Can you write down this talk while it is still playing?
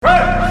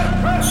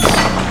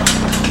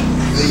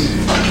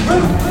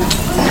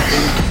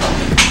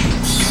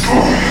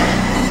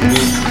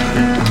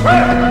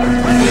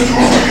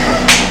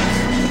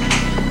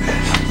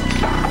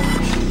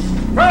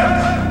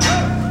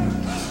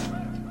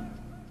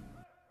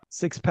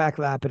Six Pack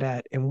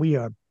Lapadat, and we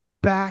are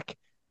back.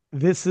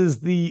 This is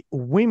the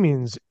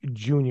women's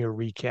junior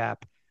recap.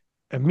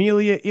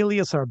 Amelia,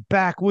 Elias are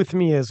back with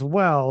me as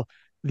well.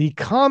 The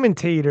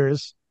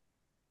commentators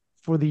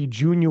for the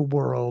junior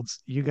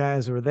worlds. You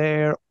guys were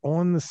there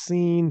on the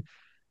scene.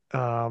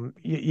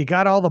 You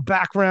got all the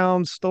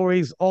background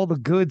stories, all the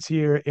goods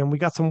here, and we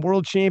got some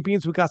world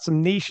champions. We got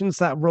some nations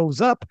that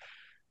rose up.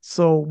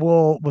 So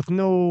we'll, with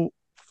no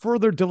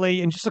further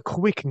delay, and just a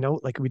quick note,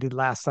 like we did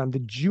last time, the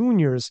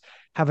juniors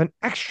have an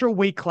extra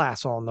weight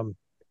class on them.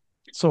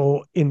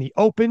 So in the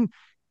open,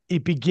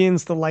 it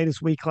begins the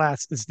lightest weight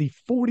class is the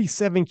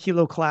 47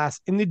 kilo class.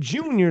 In the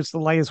juniors, the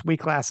lightest weight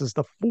class is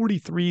the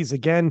 43s.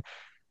 Again,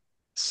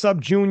 sub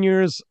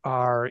juniors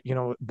are,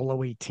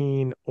 below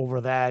 18.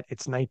 Over that,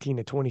 it's 19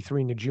 to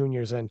 23 in the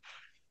juniors. And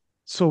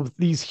so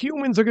these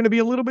humans are going to be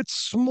a little bit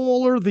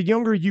smaller the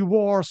younger you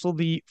are. So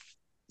the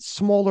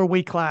smaller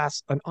weight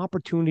class, an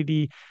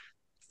opportunity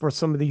for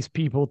some of these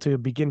people to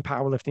begin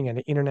powerlifting at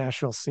an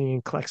international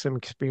scene, collect some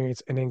experience,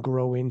 and then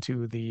grow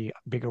into the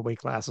bigger weight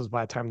classes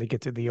by the time they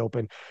get to the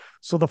open.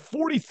 So the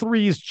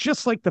 43s,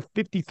 just like the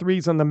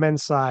 53s on the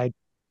men's side,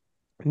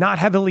 not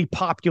heavily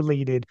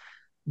populated,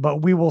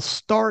 but we will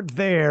start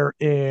there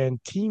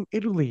in Team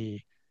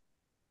Italy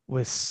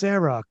with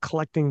Sarah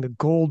collecting the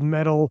gold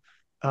medal.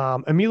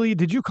 Amelia,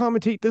 did you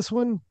commentate this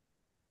one?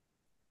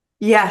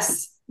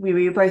 Yes, we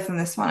were both on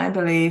this one, I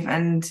believe.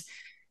 And,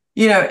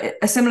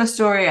 a similar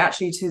story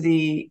actually to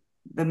the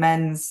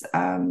men's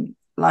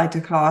lighter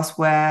class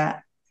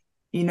where,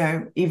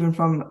 even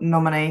from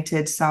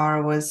nominated,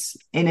 Sarah was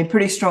in a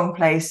pretty strong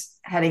place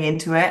heading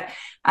into it.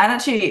 And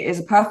actually is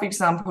a perfect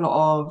example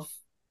of,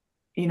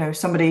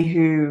 somebody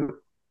who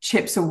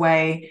chips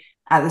away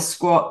at the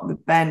squat, the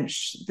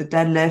bench, the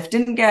deadlift,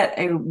 didn't get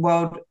a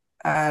world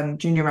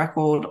junior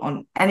record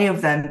on any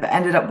of them, but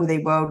ended up with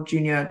a world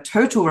junior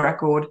total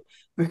record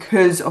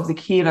because of the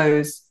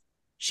kilos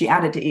she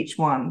added to each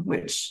one,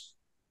 which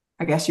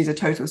I guess she's a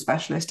total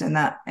specialist in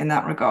that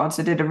regard.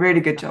 So did a really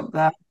good job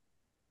there.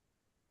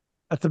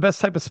 That's the best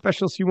type of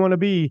specialist you want to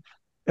be.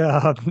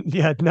 Yeah,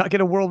 not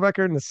get a world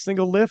record in a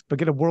single lift, but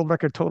get a world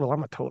record total.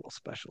 I'm a total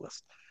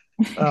specialist.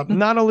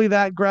 Not only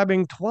that,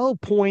 grabbing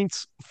 12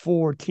 points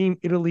for Team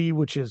Italy,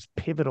 which is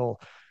pivotal.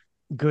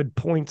 Good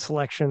point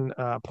selection,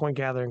 point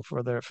gathering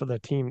for the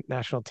team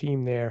national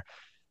team there.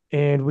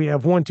 And we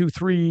have one, two,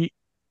 three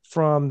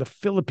from the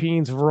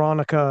Philippines,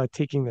 Veronica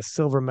taking the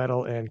silver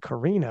medal, and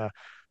Karina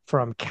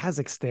from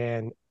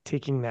Kazakhstan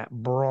taking that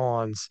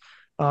bronze.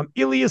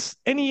 Elias,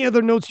 any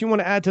other notes you want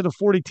to add to the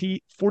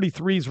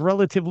 43's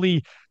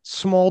relatively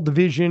small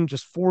division,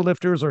 just four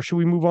lifters, or should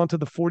we move on to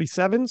the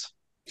 47s?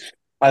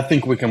 I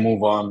think we can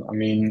move on. I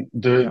mean,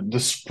 the Yeah. the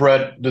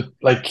spread,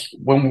 like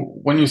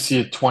when you see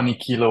a 20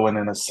 kilo and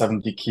then a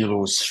 70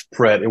 kilo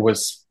spread, it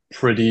was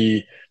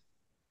pretty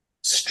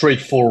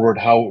straightforward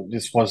how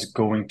this was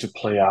going to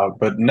play out.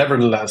 But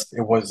nevertheless,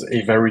 it was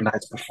a very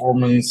nice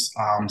performance.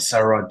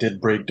 Sarah did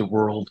break the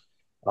world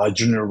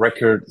junior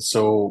record,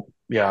 so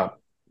yeah,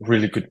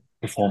 really good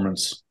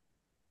performance.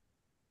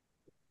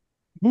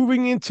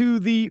 Moving into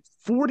the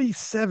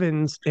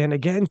 47s, and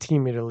again,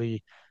 Team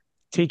Italy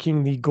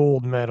taking the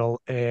gold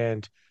medal.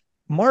 And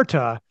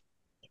Marta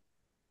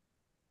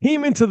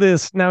came into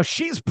this. Now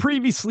she's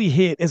previously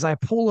hit, as I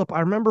pull up, I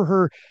remember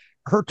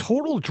her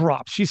total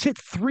drop. She's hit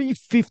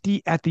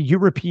 350 at the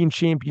European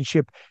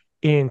Championship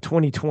in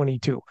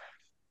 2022.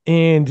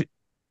 And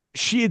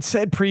she had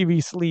said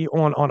previously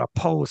on a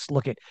post,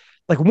 look at,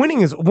 like,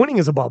 winning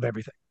is above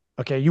everything.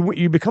 Okay.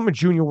 You become a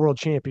junior world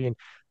champion.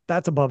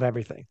 That's above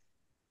everything.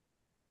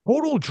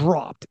 Total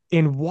dropped,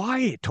 and why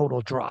it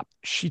total dropped.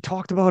 She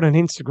talked about on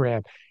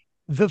Instagram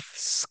the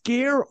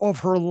scare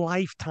of her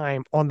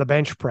lifetime on the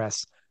bench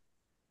press.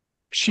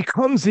 She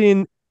comes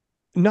in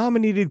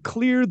nominated,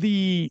 clear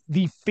the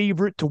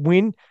favorite to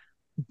win,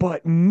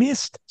 but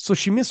missed. So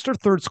she missed her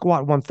third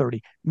squat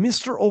 130,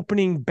 missed her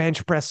opening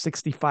bench press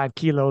 65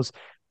 kilos,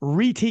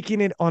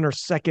 retaking it on her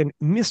second,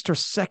 missed her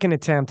second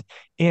attempt,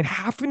 and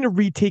having to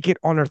retake it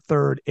on her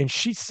third. And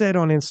she said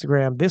on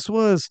Instagram, this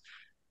was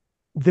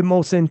the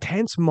most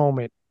intense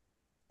moment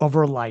of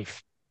her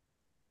life.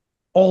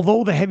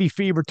 Although the heavy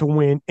favorite to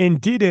win,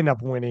 and did end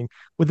up winning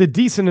with a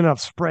decent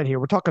enough spread here.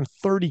 We're talking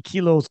 30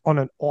 kilos on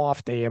an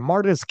off day, and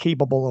Marta is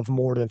capable of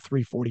more than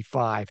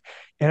 345.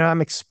 And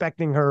I'm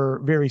expecting her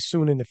very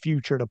soon in the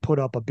future to put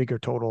up a bigger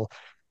total.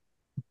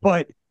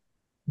 But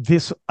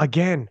this,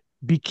 again,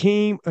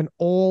 became an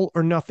all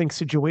or nothing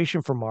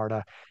situation for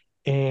Marta,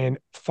 and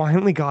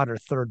finally got her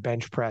third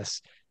bench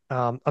press.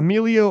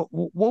 Amelia,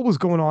 what was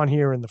going on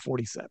here in the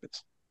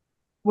 47s?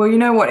 Well, you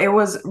know what? It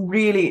was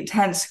really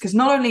tense because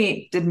not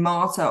only did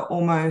Marta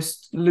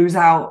almost lose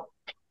out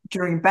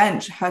during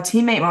bench, her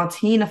teammate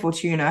Martina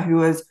Fortuna, who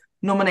was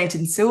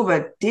nominated in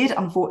silver, did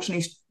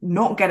unfortunately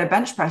not get a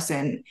bench press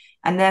in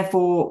and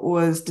therefore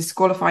was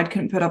disqualified,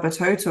 couldn't put up a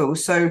total.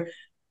 So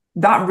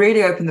that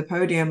really opened the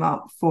podium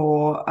up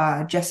for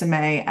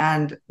Jessime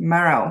and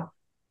Merel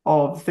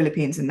of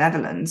Philippines and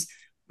Netherlands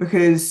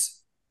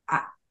because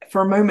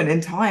for a moment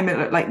in time, it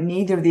looked like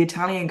neither of the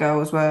Italian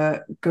girls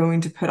were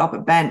going to put up a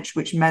bench,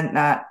 which meant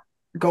that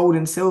gold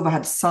and silver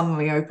had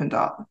suddenly opened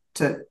up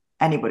to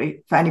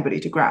anybody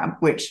to grab,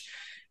 which,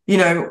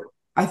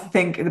 I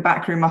think the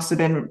back room must have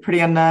been pretty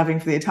unnerving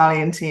for the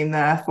Italian team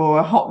there for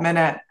a hot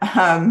minute.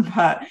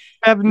 But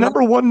Have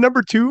number one,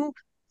 number two,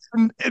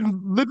 and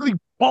literally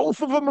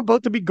both of them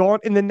about to be gone,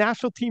 and the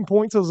national team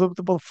points was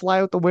about to fly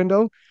out the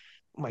window.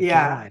 Oh my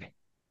yeah, God.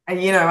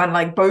 and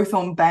like both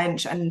on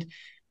bench, and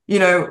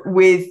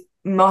with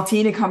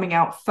Martina coming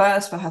out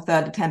first for her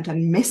third attempt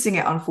and missing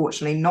it,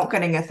 unfortunately, not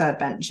getting a third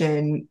bench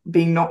in,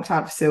 being knocked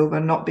out for silver,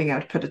 not being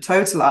able to put a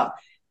total up.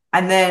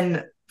 And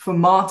then for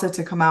Marta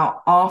to come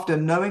out after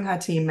knowing her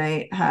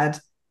teammate had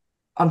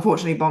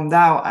unfortunately bombed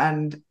out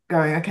and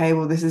going, okay,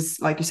 well, this is,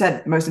 like you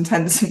said, most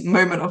intense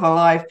moment of her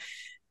life.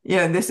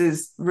 This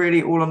is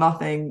really all or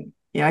nothing.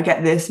 I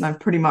get this and I've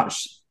pretty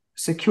much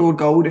secured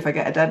gold if I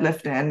get a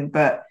deadlift in,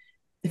 but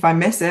if I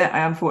miss it, I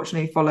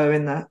unfortunately follow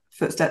in the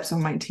footsteps of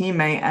my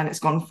teammate, and it's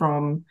gone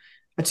from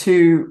a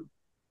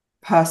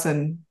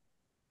two-person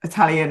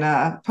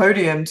Italian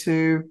podium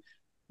to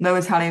no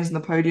Italians on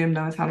the podium,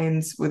 no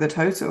Italians with a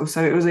total.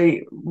 So it was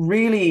a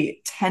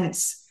really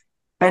tense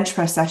bench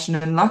press session,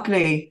 and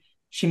luckily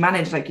she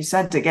managed, like you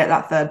said, to get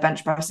that third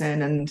bench press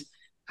in, and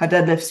her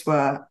deadlifts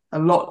were a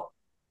lot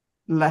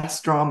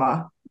less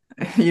drama.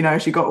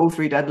 She got all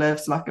three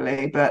deadlifts,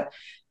 luckily, but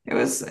it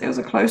was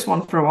a close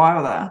one for a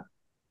while there.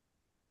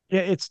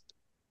 Yeah, it's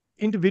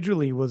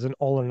individually was an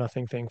all or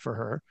nothing thing for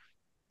her.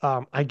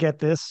 I get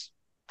this,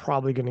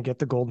 probably going to get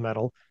the gold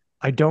medal.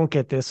 I don't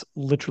get this,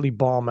 literally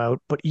bomb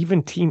out. But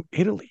even Team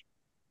Italy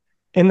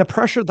and the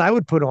pressure that I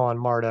would put on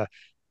Marta,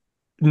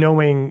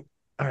 knowing,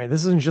 all right,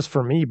 this isn't just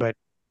for me, but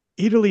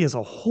Italy as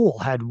a whole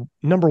had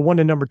number one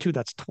and number two.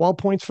 That's 12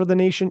 points for the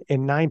nation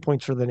and 9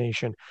 points for the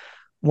nation.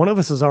 One of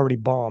us has already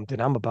bombed,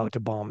 and I'm about to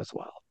bomb as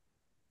well.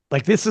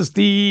 Like this is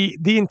the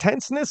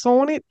intenseness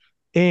on it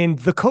and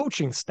the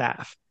coaching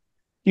staff.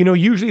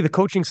 Usually the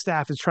coaching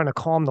staff is trying to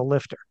calm the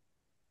lifter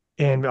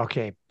and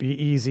okay, be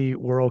easy.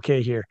 We're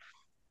okay here.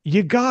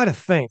 You got to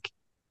think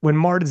when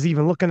Marta's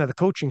even looking at the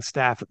coaching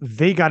staff,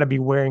 they got to be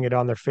wearing it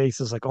on their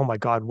faces like, oh my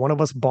God, one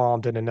of us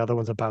bombed and another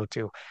one's about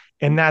to.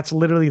 And that's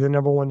literally the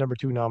number one, number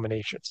two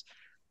nominations.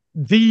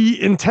 The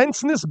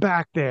intenseness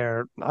back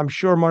there, I'm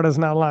sure Marta's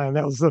not lying.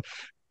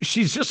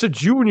 She's just a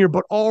junior,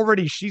 but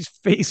already she's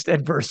faced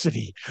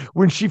adversity.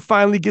 When she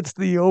finally gets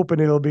to the open,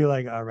 it'll be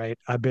like, all right,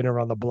 I've been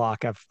around the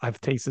block. I've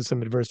tasted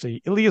some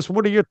adversity. Elias,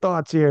 what are your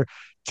thoughts here?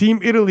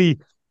 Team Italy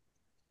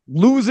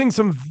losing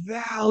some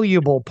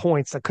valuable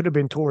points that could have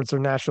been towards their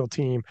national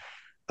team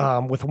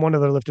with one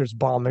of their lifters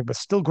bombing, but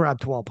still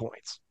grabbed 12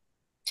 points.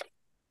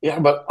 Yeah,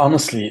 but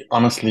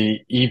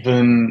honestly,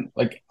 even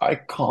like I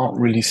can't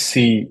really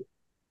see,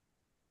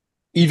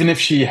 even if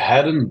she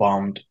hadn't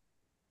bombed,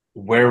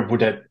 where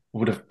would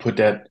have put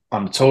that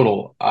on the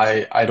total?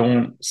 I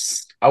don't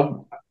I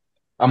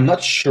I'm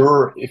not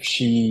sure if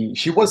she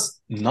was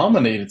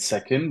nominated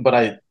second,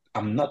 but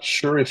I'm not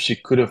sure if she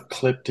could have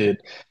clipped it.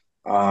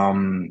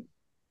 Um,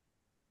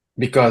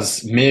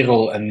 because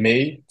Merel and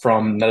May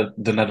from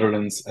the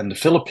Netherlands and the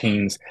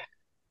Philippines,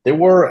 they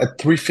were at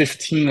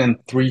 315 and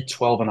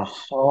 312 and a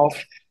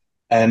half.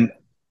 And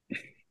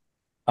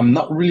I'm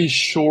not really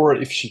sure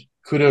if she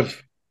could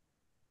have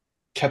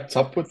kept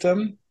up with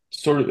them,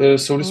 so to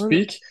Well,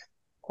 speach.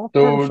 I'll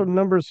crunch So some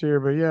numbers here,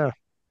 but yeah,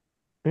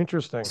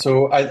 interesting.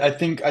 I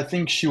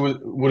think she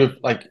would have,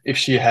 like, if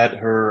she had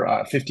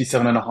her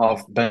 57 and a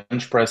half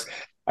bench press,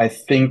 I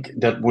think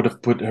that would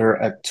have put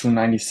her at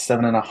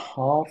 297 and a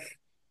half.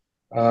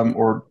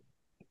 Or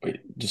wait,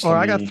 just Or let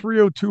I got me.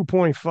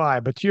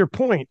 302.5, but to your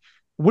point,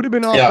 would have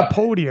been off the Yeah,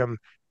 podium.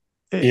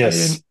 And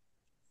yes.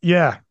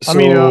 yeah, I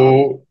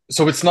mean,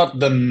 So it's not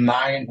the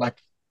nine, like,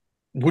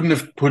 wouldn't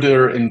have put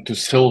her into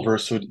silver,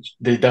 so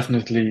they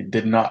definitely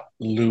did not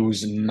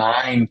lose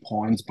 9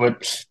 points.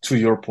 But to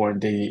your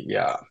point,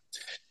 yeah,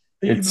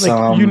 it's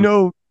like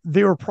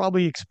they were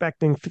probably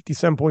expecting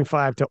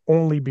 57.5 to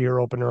only be her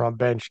opener on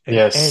bench and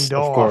yes, end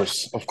off.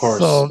 of course,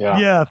 So yeah.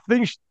 yeah,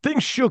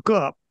 things shook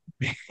up.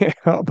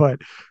 but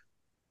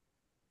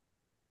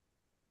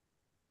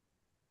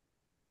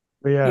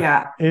yeah,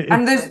 Yeah. it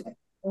And there's,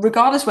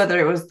 regardless whether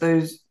it was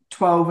those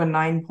 12 and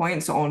 9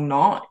 points or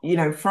not,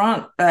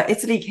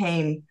 Italy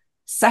came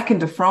second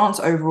to France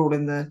overall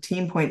in the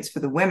team points for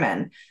the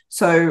women.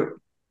 So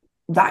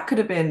that could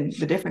have been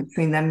the difference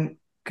between them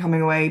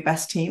coming away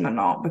best team or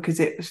not, because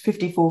it was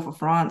 54 for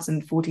France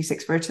and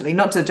 46 for Italy.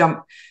 Not to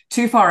jump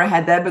too far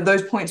ahead there, but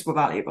those points were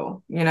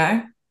valuable.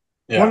 Yeah.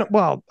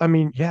 well, I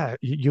mean, yeah,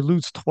 you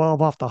lose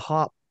 12 off the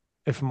hop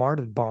if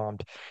Marta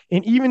bombed.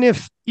 And even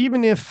if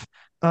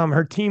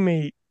her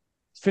teammate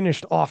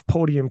finished off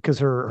podium because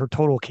her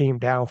total came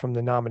down from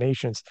the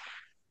nominations,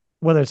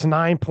 whether it's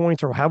 9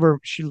 points or however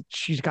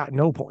she's got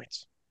no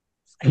points.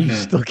 You Hmm.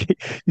 still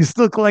get, you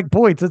still collect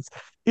points.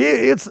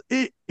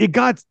 It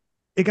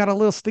got a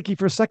little sticky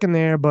for a second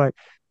there, but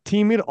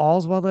team it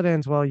all's well that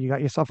ends well. You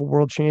got yourself a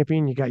world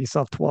champion. You got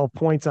yourself 12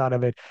 points out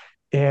of it.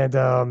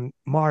 And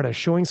Marta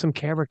showing some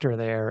character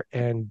there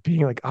and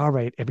being like, all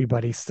right,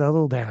 everybody,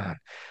 settle down.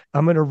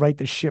 I'm going to right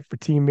the ship for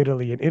Team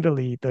Italy. In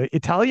Italy, the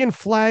Italian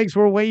flags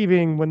were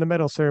waving when the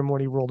medal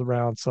ceremony rolled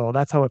around. So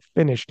that's how it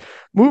finished.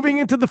 Moving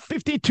into the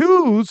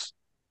 52s,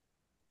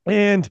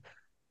 and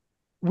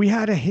we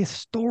had a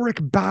historic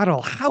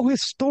battle. How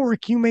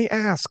historic, you may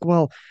ask?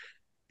 Well,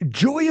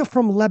 Joya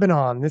from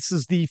Lebanon. This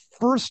is the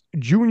first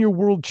junior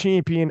world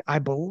champion, I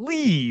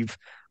believe,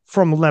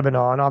 from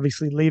Lebanon.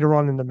 Obviously, later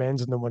on in the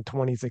men's in the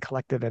 120s, they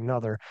collected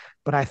another.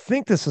 But I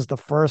think this is the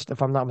first,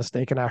 if I'm not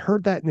mistaken. I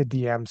heard that in the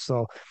DM,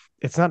 so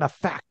it's not a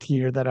fact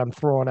here that I'm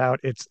throwing out.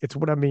 It's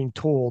what I'm being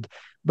told.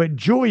 But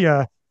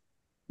Joya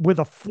with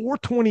a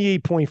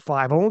 428.5.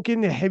 I won't get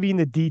into heavy in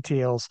the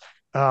details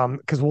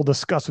because we'll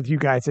discuss with you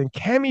guys. And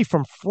Cami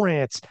from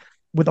France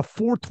with a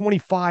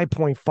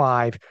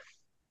 425.5,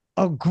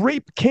 a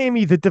great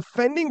Cammy, the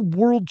defending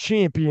world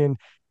champion.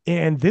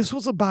 And this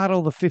was a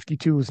battle of the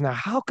 52s. Now,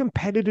 how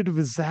competitive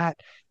is that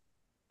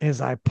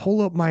as I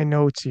pull up my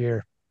notes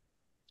here?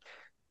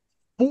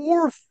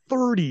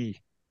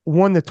 430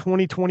 won the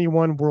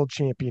 2021 World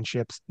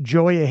Championships.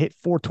 Joya hit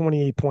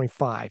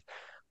 428.5.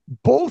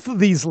 Both of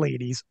these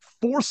ladies,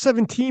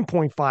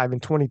 417.5 in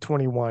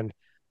 2021,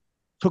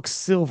 took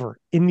silver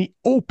in the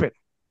open.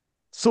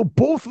 So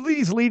both of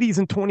these ladies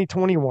in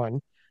 2021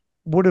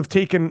 would have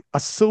taken a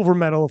silver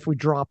medal if we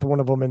dropped one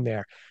of them in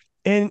there.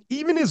 And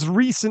even as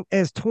recent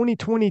as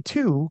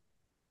 2022,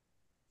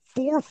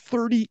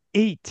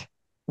 438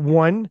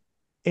 won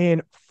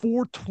and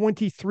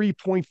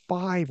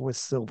 423.5 was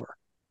silver.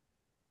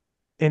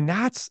 And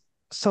that's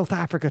South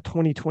Africa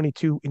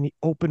 2022 in the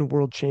Open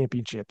World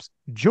Championships.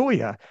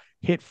 Joya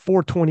hit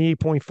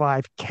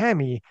 428.5.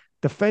 Cami,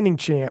 defending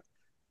champ,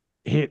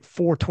 hit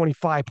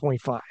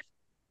 425.5.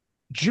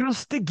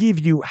 Just to give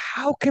you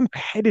how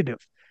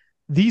competitive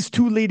these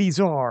two ladies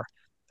are.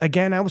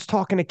 Again, I was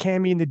talking to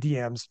Cami in the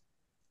DMs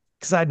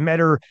because I'd met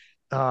her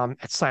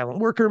at Silent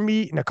Worker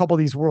Meet and a couple of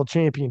these world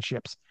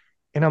championships.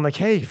 And I'm like,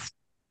 hey,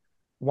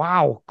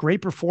 wow,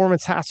 great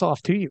performance. Hats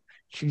off to you.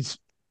 She's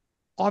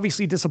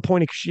obviously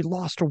disappointed because she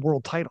lost her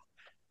world title.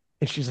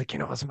 And she's like,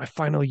 this is my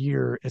final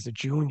year as a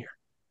junior.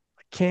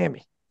 Like,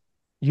 Cami,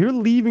 you're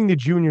leaving the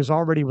juniors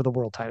already with a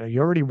world title.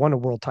 You already won a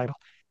world title.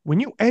 When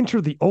you enter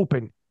the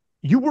open,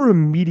 you were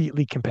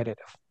immediately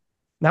competitive.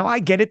 Now I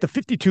get it. The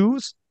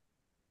 52s,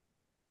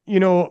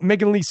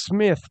 Megan Lee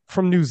Smith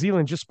from New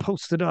Zealand just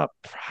posted up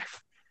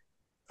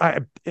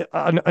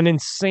an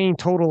insane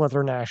total of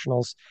their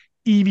nationals.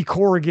 Evie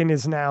Corrigan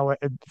is now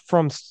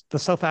from the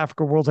South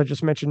Africa Worlds I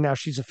just mentioned. Now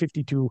she's a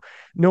 52.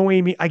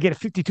 Noemi, I get it.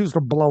 52s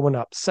are blowing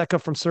up.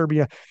 Seka from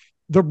Serbia,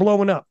 they're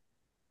blowing up.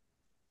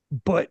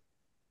 But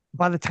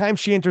by the time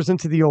she enters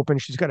into the open,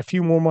 she's got a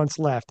few more months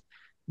left.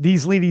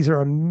 These ladies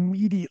are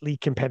immediately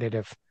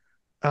competitive.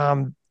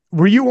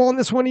 Were you on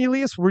this one,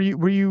 Elias? Were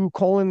you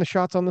calling the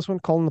shots on this one,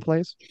 calling the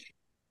plays?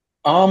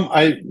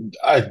 I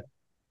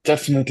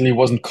definitely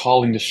wasn't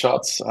calling the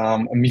shots.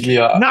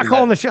 Amelia Not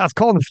calling led. the shots,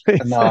 calling the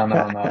plays.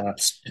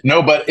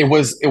 No, but it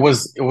was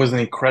an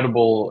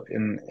incredible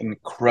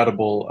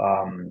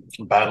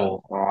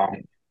battle.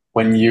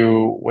 When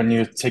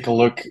you take a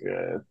look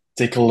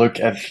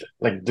at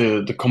like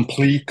the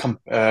complete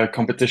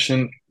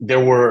competition,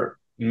 there were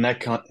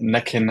neck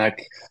and neck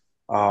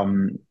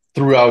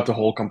throughout the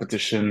whole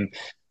competition.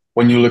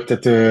 When you looked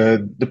at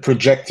the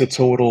projected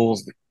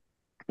totals,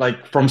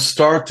 like from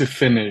start to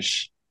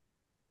finish,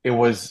 it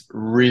was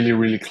really,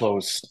 really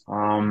close.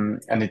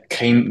 And it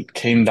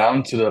came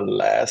down to the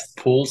last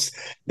pulls.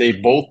 They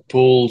both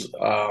pulled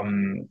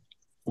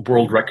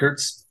world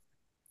records,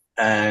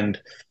 and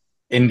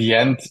in the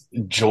end,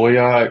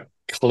 Joya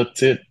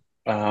clipped it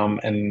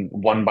and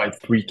won by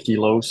 3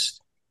 kilos.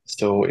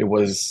 So it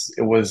was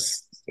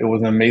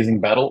an amazing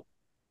battle.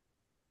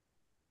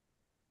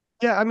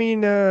 Yeah, I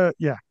mean,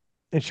 yeah.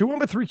 And she won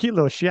by 3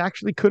 kilos. She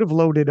actually could have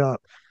loaded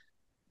up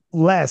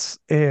less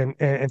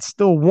and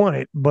still won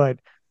it, but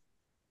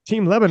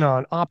Team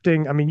Lebanon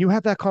opting. I mean, you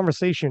have that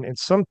conversation, and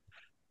some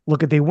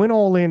look at they went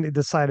all in and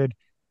decided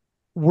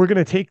we're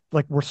gonna take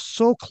like we're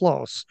so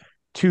close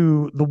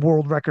to the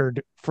world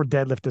record for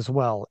deadlift as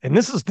well. And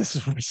this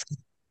is risky.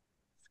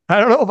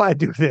 I don't know if I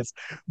do this,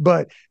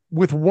 but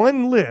with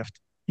one lift,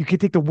 you can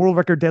take the world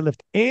record deadlift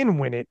and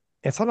win it.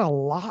 It's not a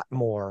lot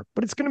more,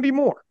 but it's gonna be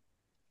more.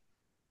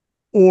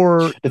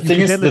 Or The you thing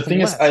could is, the deadlift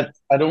thing is, less.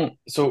 I don't.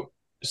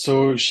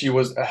 So she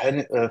was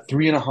ahead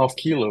 3.5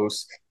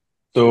 kilos.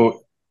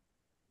 So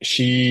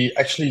she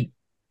actually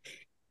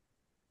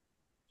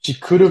she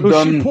could have So she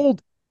done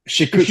pulled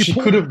she if could she she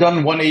could pulled have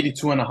done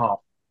 182 and a half.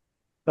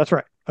 that's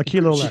right, a She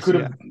could, kilo she less. could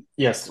Yeah. have,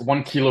 yes,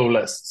 1 kilo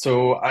less.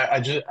 So I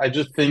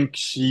just think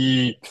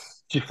she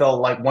felt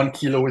like 1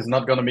 kilo is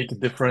not gonna make a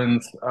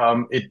difference.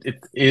 It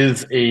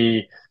is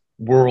a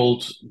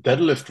world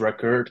deadlift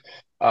record.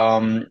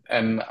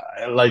 And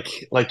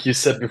like you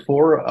said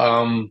before,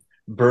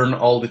 burn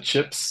all the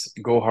chips,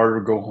 go hard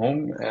or go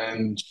home.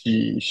 And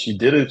she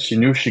did it. She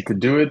knew she could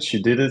do it.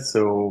 She did it.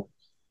 So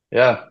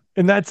yeah,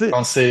 And that's it.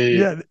 can't say.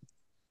 Yeah,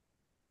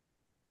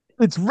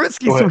 it's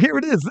risky. Go So ahead. here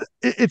it is.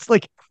 It's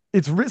like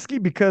it's risky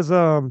because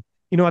at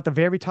the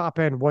very top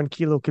end, 1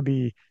 kilo could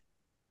be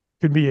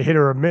a hit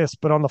or a miss.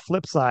 But on the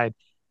flip side,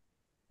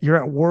 you're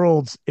at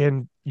Worlds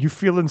and you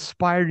feel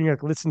inspired and you're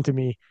like, listen to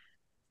me,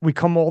 we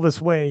come all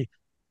this way.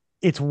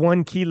 It's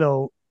 1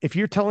 kilo. If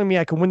you're telling me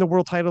I can win the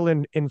world title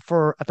and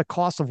for at the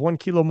cost of 1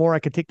 kilo more, I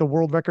could take the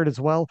world record as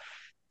well.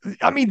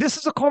 I mean, this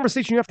is a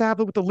conversation you have to have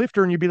with the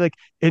lifter, and you'd be like,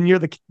 and you're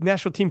the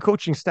national team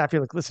coaching staff.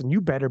 You're like, listen,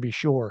 you better be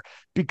sure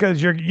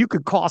because you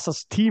could cost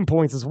us team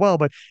points as well.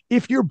 But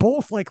if you're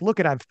both like, look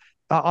at, I've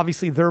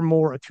obviously they're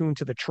more attuned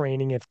to the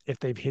training if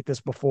they've hit this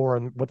before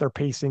and what they're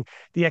pacing,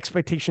 the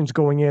expectations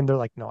going in. They're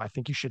like, no, I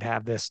think you should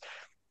have this.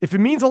 If it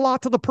means a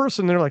lot to the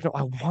person, they're like, no,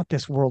 I want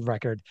this world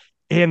record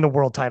and the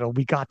world title.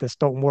 We got this.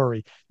 Don't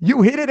worry.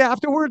 You hit it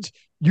afterwards.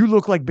 You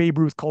look like Babe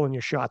Ruth calling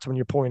your shots when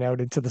you're pointing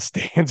out into the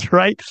stands,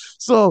 right?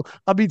 So,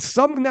 I mean,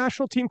 some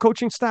national team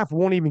coaching staff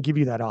won't even give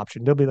you that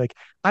option. They'll be like,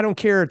 I don't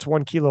care. It's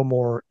 1 kilo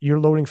more. You're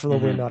loading for the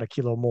win, Hmm. not a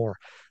kilo more.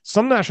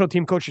 Some national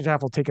team coaching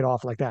staff will take it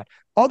off like that.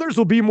 Others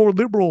will be more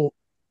liberal.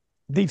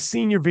 They've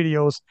seen your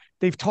videos.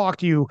 They've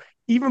talked to you.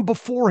 Even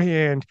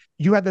beforehand,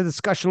 you had the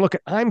discussion. Look,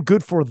 I'm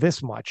good for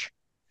this much.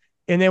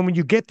 And then when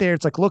you get there,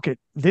 it's like, look,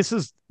 this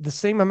is the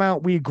same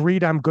amount we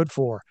agreed I'm good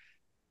for.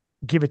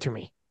 Give it to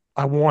me.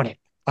 I want it.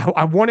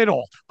 I want it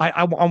all.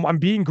 I'm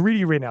being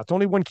greedy right now. It's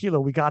only 1 kilo.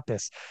 We got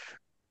this.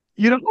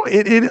 It is what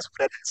it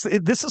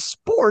is. This is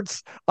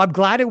sports. I'm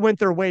glad it went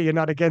their way and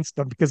not against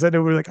them because then they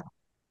were like,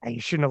 oh,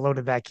 you shouldn't have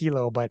loaded that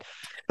kilo. But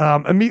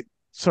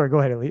sorry, go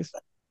ahead, Elias.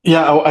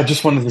 Yeah, I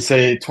just wanted to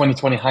say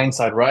 2020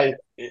 hindsight, right?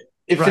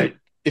 If Right,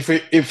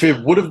 it if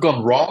it would have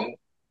gone wrong,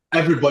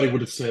 everybody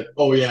would have said,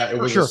 "Oh yeah, it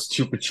for was a sure.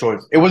 stupid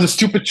choice. It was a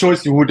stupid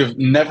choice.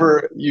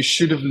 You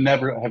should have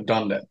never have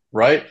done that,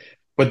 right?"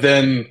 But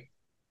then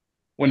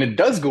when it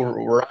does go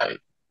right,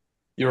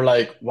 you're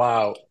like,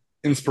 "Wow,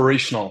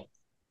 inspirational."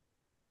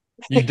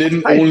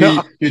 I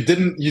know. You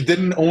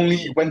didn't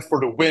only went for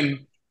the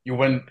win, you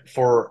went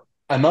for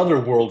another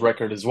world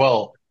record as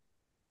well.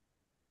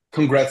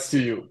 Congrats to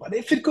you. But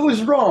if it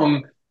goes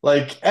wrong,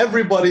 like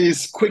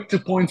everybody's quick to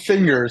point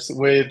fingers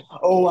with,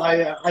 "Oh,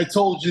 I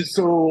told you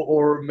so,"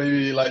 or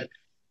maybe like,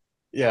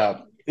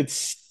 yeah,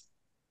 it's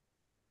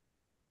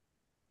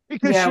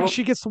Because Yeah,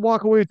 she gets to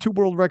walk away with two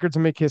world records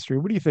and make history.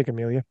 What do you think,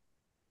 Amelia?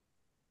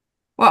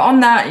 well,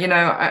 on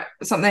that,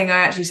 something I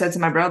actually said to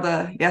my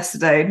brother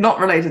yesterday, not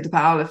related to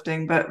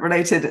powerlifting, but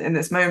related in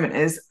this moment,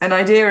 is an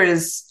idea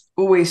is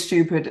always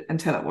stupid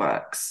until it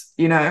works,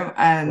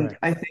 and Correct.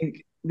 I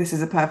think this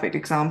is a perfect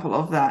example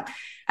of that.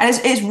 And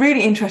it's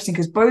really interesting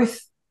because both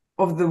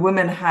of the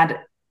women had,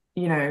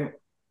 you know,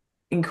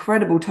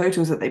 incredible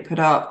totals that they put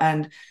up,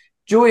 and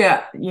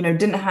Joya,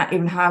 didn't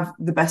even have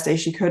the best day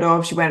she could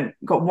have. She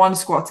got one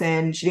squat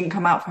in, she didn't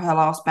come out for her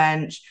last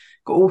bench,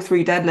 got all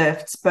three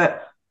deadlifts,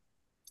 but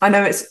I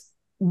know it's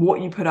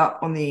what you put up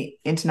on the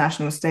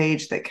international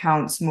stage that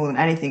counts more than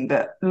anything.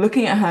 But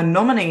looking at her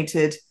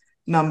nominated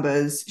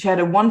numbers, she had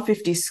a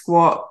 150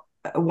 squat,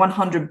 a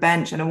 100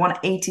 bench, and a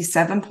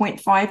 187.5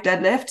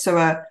 deadlift. So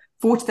a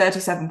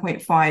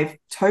 437.5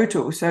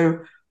 total. So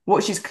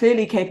what she's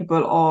clearly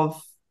capable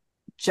of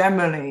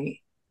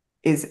generally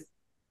is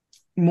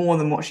more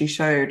than what she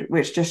showed,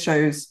 which just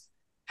shows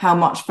how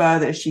much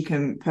further she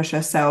can push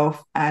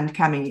herself and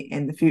Cami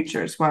in the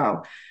future as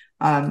well.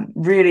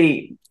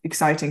 Really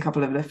exciting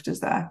couple of lifters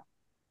there.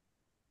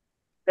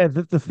 Yeah,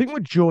 the thing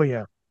with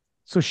Joya,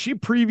 so she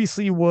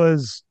previously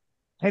was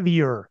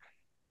heavier,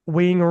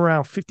 weighing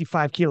around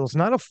 55 kilos,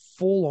 not a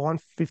full on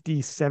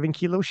 57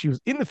 kilos. She was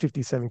in the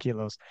 57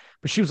 kilos,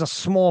 but she was a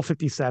small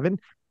 57,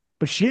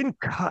 but she didn't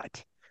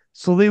cut.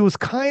 So it was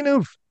kind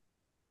of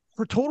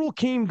her total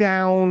came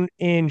down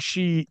and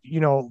she,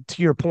 to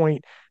your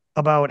point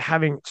about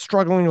having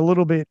struggling a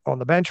little bit on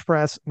the bench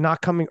press,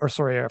 not coming, or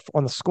sorry,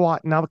 on the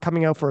squat, now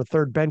coming out for a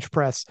third bench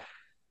press.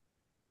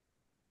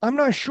 I'm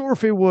not sure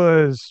if it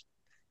was,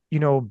 you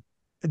know,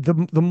 the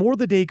more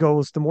the day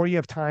goes, the more you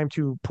have time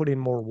to put in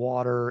more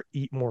water,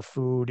 eat more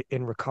food,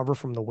 and recover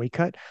from the weight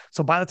cut.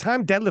 So by the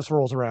time deadlifts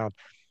rolls around,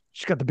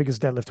 she's got the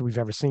biggest deadlift we've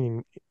ever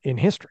seen in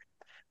history.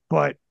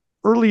 But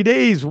early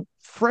days,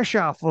 fresh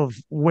off of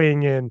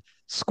weighing in,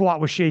 squat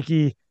was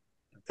shaky.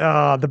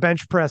 The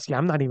bench press, yeah,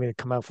 I'm not even gonna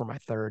come out for my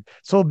third.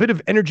 So a bit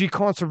of energy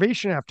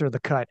conservation after the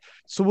cut.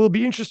 So it'll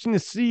be interesting to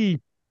see,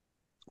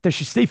 does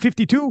she stay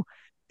 52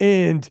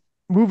 and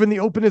move in the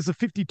open as a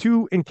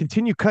 52 and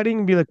continue cutting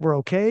and be like, we're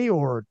okay,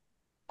 or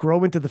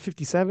grow into the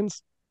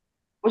 57s?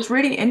 What's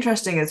really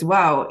interesting as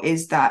well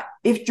is that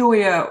if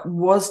Joya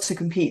was to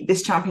compete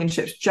this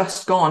championship's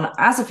just gone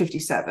as a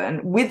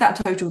 57, with that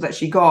total that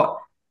she got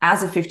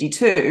as a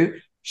 52,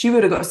 she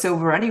would have got a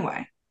silver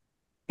anyway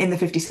in the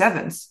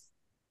 57s.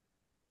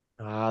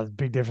 The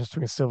big difference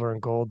between silver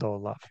and gold, though,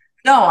 love.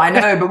 No, I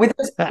know, but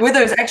with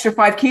those extra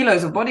 5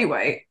 kilos of body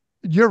weight.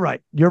 You're right.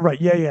 You're right.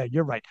 Yeah, yeah,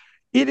 you're right.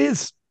 It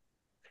is.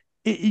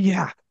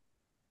 Yeah.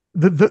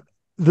 The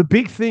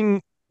big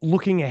thing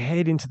looking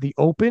ahead into the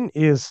open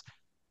is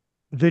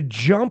the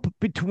jump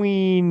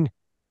between.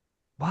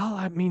 Well,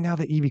 I mean, now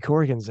that Evie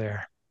Corrigan's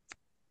there,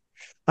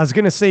 I was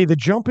gonna say the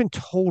jump in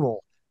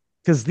total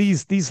because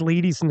these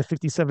ladies in the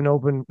 57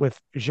 Open with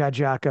Jad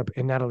Jacob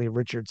and Natalie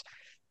Richards,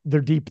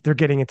 they're deep. They're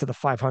getting into the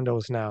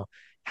 500s now.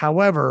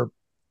 However,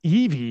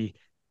 Evie,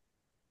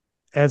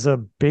 as a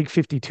big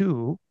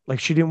 52, like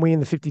she didn't weigh in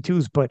the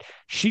 52s, but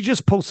she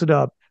just posted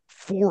up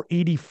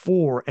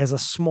 484 as a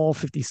small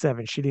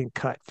 57. She didn't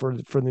cut for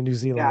the New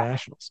Zealand Yeah.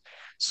 Nationals.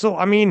 So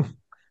I mean,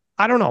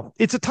 I don't know.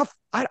 It's a tough.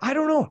 I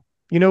don't know.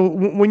 You know,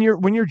 when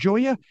you're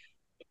Joya,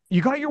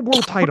 you got your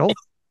world title.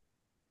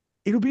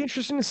 It'll be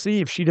interesting to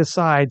see if she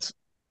decides,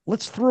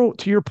 let's throw,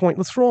 to your point,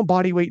 let's throw on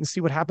body weight and see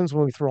what happens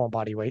when we throw on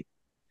body weight.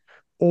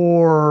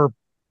 Or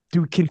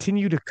do we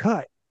continue to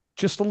cut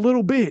just a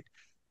little bit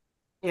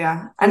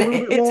Yeah. for a And little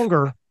bit it's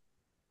longer?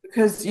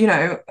 because,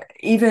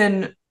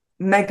 even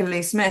Megan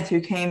Lee Smith, who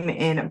came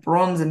in at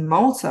bronze in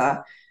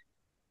Malta,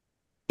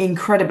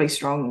 incredibly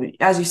strong.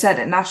 As you said,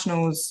 at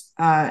Nationals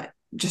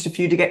just a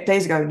few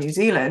days ago in New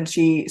Zealand,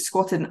 she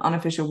squatted an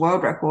unofficial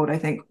world record, I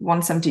think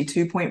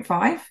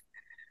 172.5,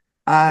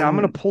 Yeah, I'm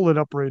gonna um, pull it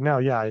up right now.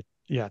 Yeah,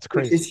 yeah, it's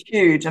which crazy. is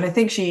huge. And I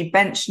think she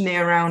benched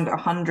near around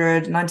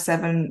 100,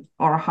 97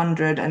 or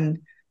 100 and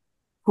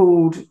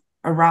pulled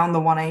around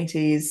the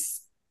 180s.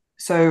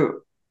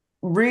 So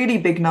really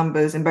big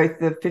numbers in both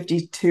the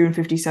 52 and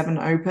 57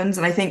 opens.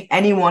 And I think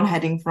anyone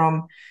heading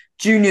from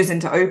juniors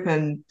into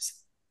opens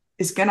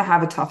is going to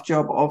have a tough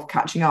job of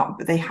catching up,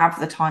 but they have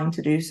the time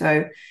to do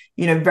so.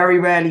 Very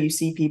rarely you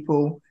see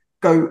people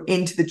go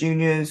into the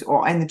juniors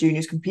or in the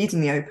juniors competing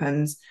the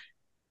opens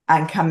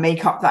and can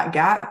make up that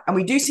gap. And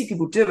we do see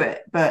people do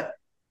it, but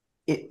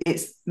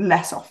it's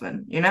less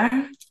often.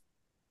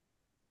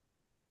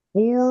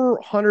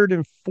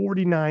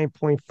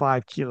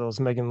 449.5 kilos,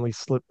 Megan Lee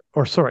slip,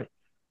 or sorry,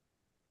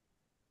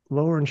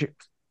 lower and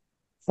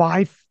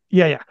five.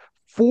 Yeah.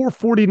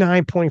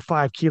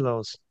 449.5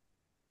 kilos,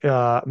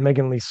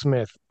 Megan Lee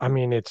Smith. I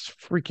mean, it's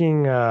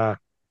freaking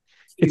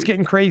it's Huge.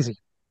 getting crazy.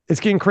 It's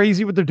getting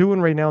crazy what they're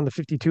doing right now in the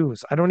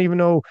 52s. I don't even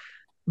know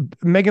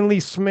Megan Lee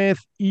Smith,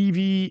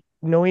 Evie,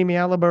 Noemi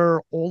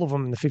Aliber, all of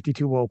them in the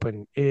 52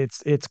 Open.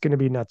 It's going to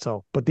be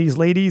nutso. But these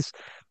ladies,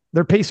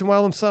 they're pacing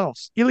well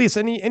themselves. Elias,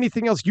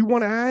 anything else you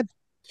want to add?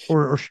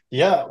 Or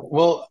Yeah,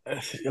 well,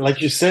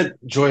 like you said,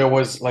 Joya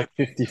was like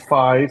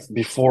 55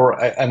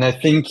 before, and I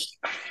think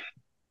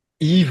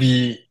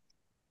Evie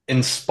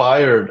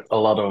inspired a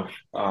lot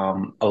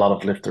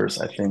of lifters,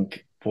 I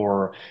think,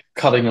 for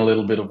cutting a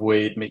little bit of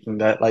weight, making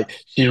that like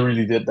she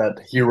really did that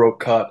hero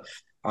cut,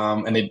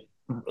 and it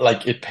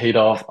paid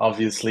off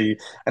obviously.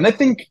 And I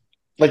think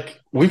like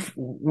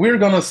we're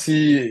gonna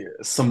see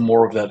some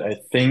more of that, I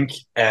think.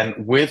 And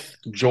with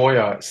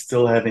Joya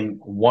still having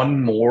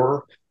one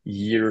more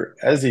year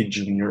as a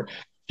junior,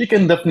 she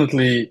can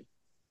definitely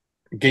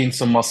gain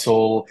some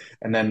muscle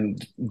and then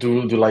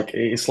do like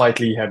a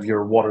slightly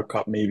heavier water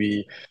cup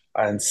maybe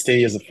and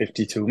stay as a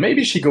 52.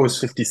 Maybe she goes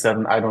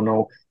 57, I don't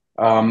know.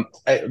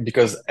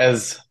 Because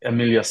as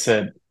Amelia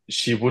said,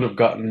 she would have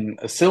gotten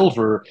a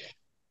silver,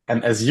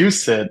 and as you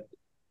said,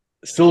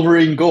 silver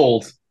in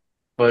gold.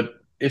 But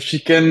if she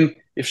can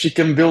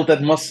build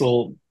that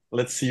muscle,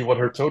 let's see what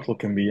her total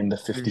can be in the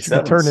she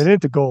could turn it 57s.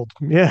 into gold.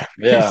 Yeah.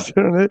 Yeah.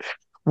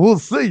 We'll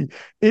see.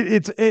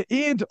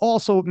 And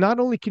also not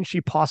only can she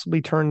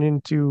possibly turn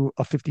into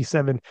a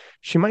 57,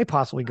 she might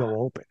possibly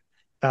go open.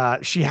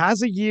 She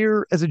has a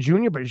year as a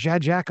junior, but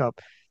Jad Jacob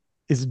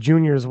is a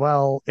junior as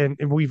well. And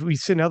we've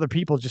seen other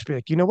people just be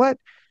like, you know what?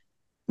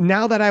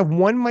 Now that I've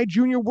won my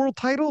junior world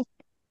title,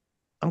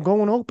 I'm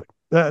going open.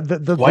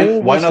 The Why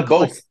goal why was to not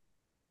collect. both?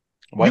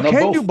 Why You not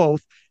can do both?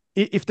 both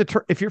if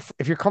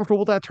if you're comfortable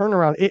with that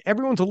turnaround.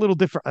 Everyone's a little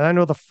different, and I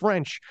know the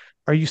French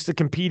are used to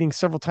competing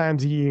several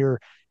times a year,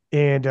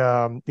 and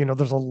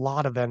there's a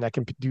lot of them that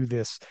can do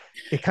this.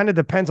 It kind of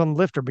depends on the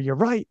lifter, but you're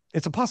right,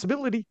 it's a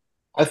possibility.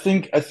 I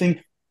think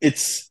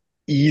it's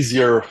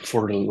easier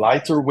for the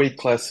lighter weight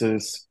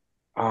classes,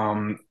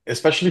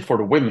 especially for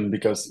the women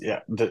because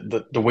yeah,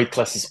 the weight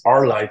classes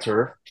are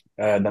lighter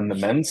than the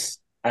men's,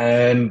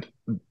 and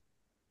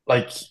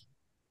like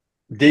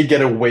they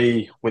get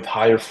away with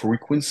higher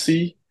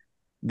frequency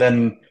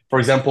than, for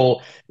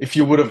example, if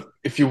you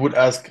would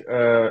ask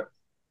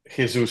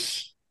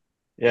Jesus,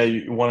 yeah,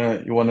 you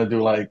wanna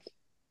do like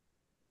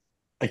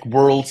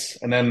worlds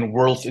and then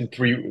worlds in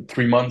 3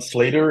 months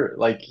later,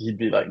 like he'd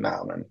be like,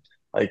 nah, man,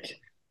 like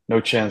no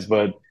chance.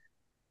 But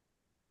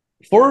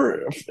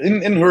for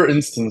in her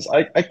instance,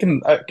 I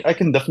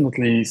can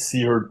definitely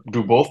see her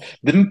do both.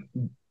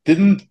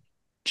 Didn't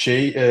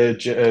Jad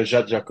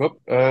Jacob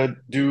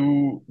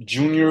do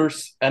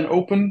juniors and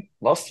open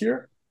last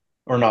year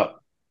or not?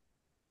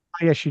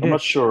 Yeah, she I'm did.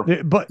 not sure.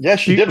 But Yeah,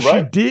 she did, she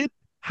right? did.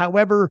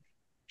 However,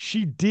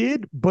 she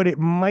did, but it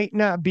might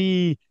not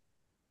be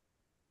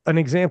an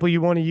example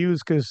you want to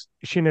use because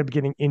she ended up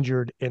getting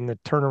injured and the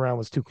turnaround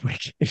was too quick.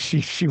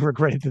 She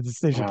regretted the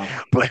decision.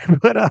 Yeah. But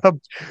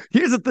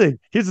here's the thing.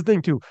 Here's the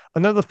thing too.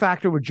 Another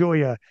factor with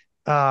Joya,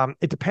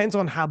 it depends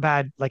on how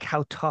bad, like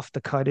how tough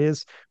the cut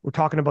is. We're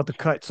talking about the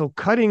cut. So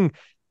cutting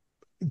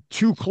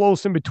too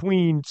close in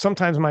between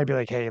sometimes might be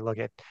like, hey, look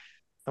at,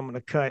 I'm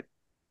gonna cut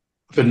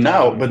but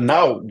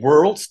now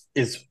Worlds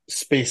is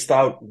spaced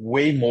out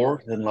way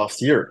more than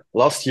last year.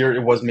 Last year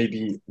it was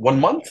maybe 1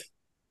 month.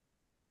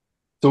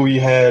 So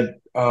you had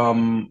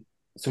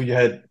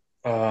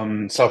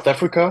South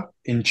Africa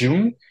in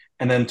June,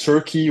 and then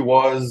Turkey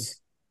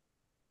was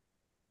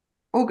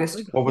I August.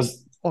 think what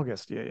was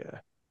August. Yeah, yeah.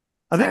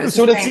 I So think it's this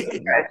the so that's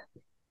same spread.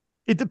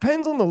 it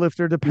depends on the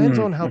lifter, depends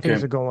on how things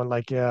okay. are going.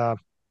 Like,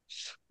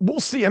 we'll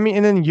see. I mean,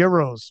 and then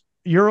Euros.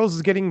 Euros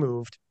is getting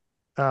moved,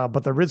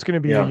 but there is going to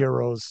be a Yeah,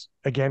 Euros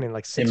again in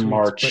like in 6 weeks. But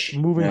March.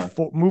 Yeah.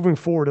 moving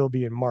forward, it'll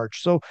be in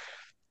March. So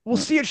we'll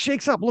see. It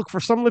shakes up. Look, for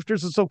some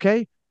lifters, it's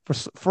okay.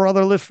 For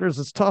other lifters,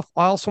 it's tough.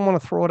 I also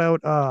want to throw it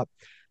out.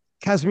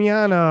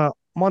 Casmiana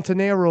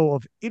Montenegro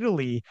of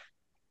Italy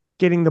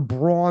getting the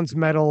bronze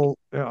medal,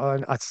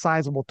 a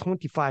sizable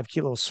 25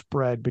 kilo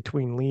spread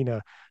between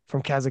Lena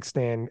from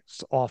Kazakhstan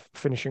off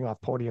finishing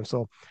off podium.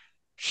 So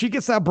she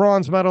gets that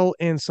bronze medal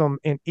and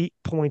 8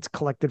 points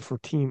collected for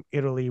Team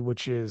Italy,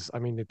 which is, I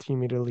mean, the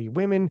Team Italy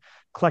women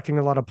collecting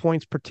a lot of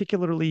points,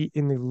 particularly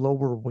in the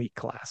lower weight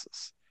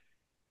classes.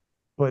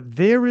 But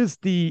there is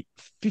the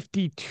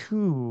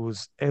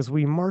 52s as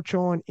we march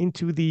on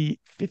into the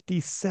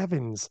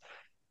 57s.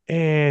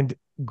 And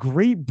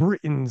Great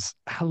Britain's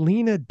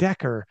Helena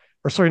Decker,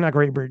 or sorry, not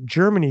Great Britain,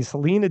 Germany's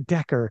Helena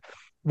Decker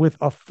with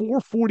a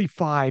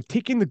 445,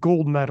 taking the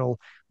gold medal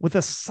with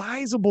a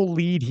sizable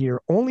lead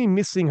here, only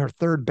missing her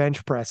third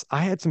bench press.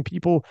 I had some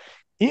people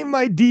in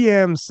my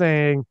DM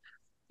saying,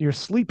 "You're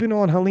sleeping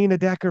on Helena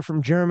Decker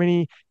from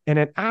Germany." And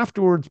then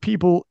afterwards,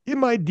 people in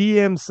my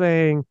DM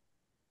saying,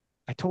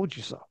 "I told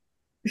you so."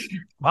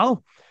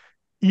 Well,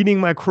 eating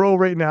my crow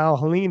right now,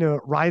 Helena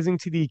rising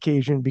to the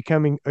occasion,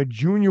 becoming a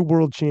junior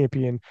world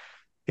champion,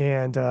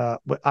 and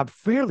but a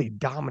fairly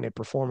dominant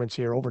performance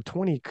here, over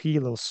 20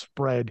 kilos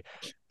spread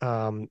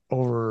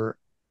over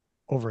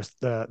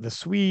the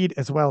Swede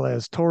as well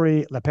as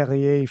Tori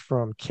Laperriere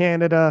from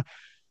Canada.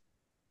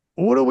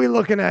 What are we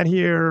looking at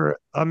here,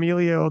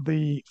 Amelia?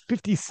 The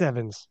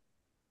 57s.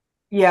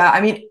 Yeah,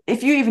 I mean,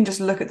 if you even just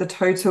look at the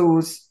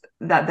totals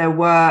that there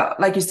were,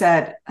 like you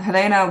said,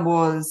 Helena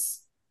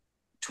was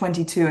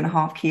 22 and a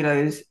half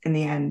kilos in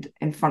the end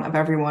in front of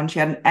everyone. She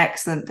had an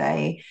excellent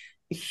day,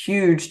 a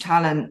huge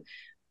talent.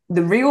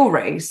 The real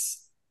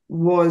race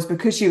was,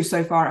 because she was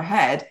so far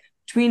ahead,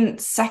 between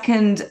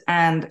second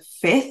and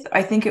fifth,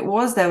 I think it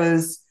was, there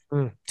was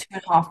Mm,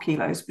 2.5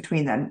 kilos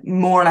between them,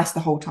 more or less the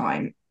whole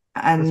time.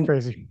 that's And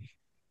crazy.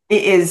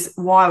 it is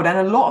wild. And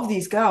a lot of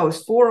these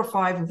girls, 4 or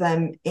 5 of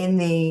them in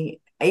the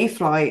A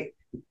flight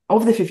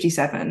of the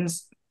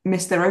 57s,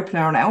 missed their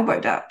opener on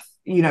elbow depth.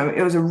 You know,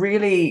 it was a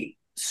really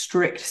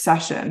strict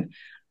session.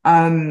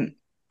 And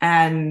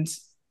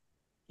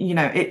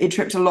it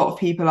tripped a lot of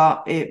people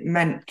up. It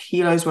meant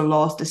kilos were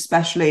lost,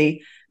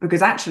 especially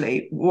because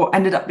actually what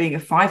ended up being a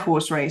 5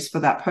 horse race for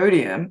that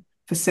podium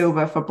for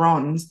silver, for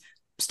bronze,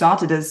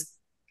 started as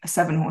a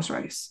 7 horse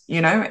race.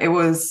 It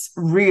was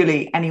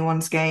really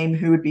anyone's game,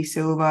 who would be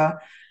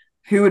silver,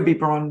 who would be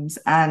bronze.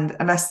 And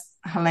unless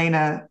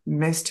Helena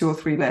missed 2 or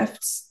 3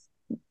 lifts,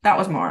 that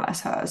was more or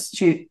less hers.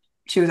 She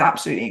was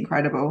absolutely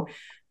incredible.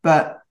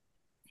 But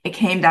it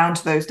came down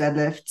to those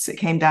deadlifts. It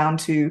came down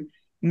to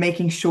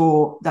making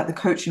sure that the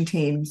coaching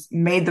teams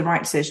made the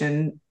right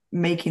decision,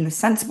 making the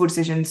sensible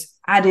decisions,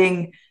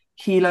 adding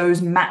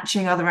kilos,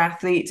 matching other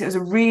athletes. It was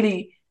a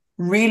really,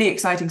 really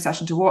exciting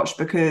session to watch,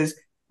 because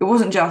it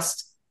wasn't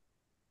just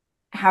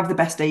have the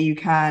best day you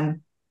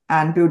can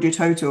and build your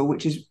total,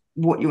 which is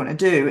what you want to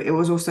do. It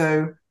was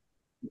also,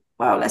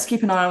 well, let's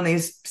keep an eye on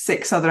these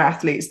 6 other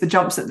athletes, the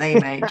jumps that they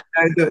made,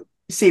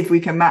 see if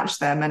we can match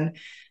them. And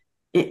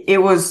it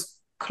was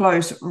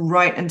close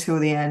right until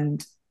the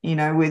end,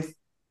 with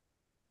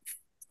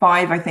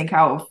 5, I think,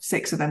 out of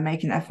 6 of them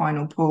making their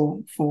final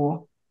pull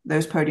for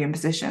those podium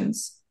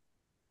positions.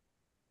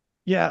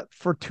 Yeah,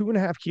 for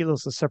 2.5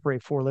 kilos to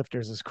separate four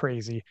lifters is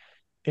crazy.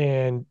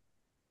 And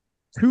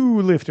two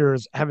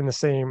lifters having the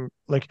same,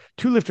 like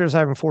two lifters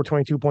having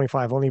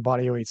 422.5, only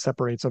body weight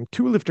separates them.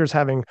 Two lifters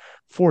having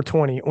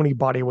 420, only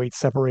body weight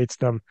separates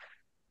them.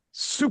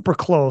 Super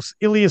close.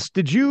 Elias,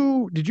 did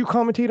you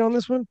commentate on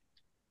this one?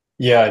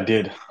 Yeah, I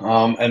did.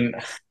 And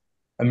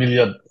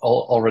Amelia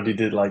already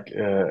did like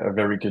a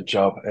very good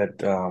job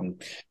at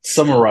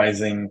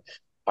summarizing.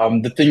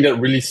 The thing that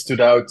really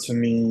stood out to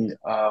me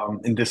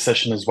in this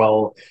session as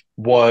well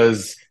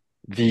was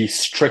the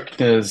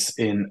strictness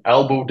in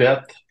elbow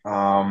depth.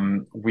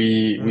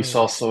 We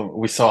saw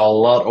a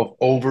lot of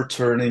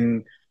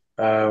overturning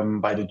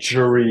by the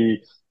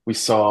jury. We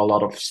saw a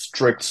lot of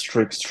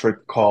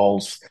strict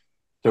calls.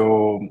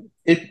 So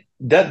it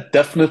that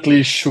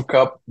definitely shook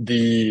up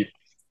the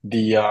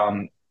the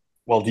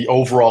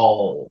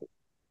overall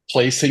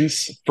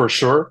placings for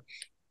sure,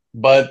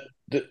 but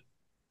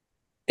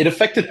it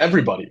affected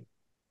everybody.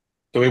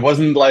 So it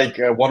wasn't like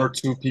one or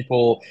two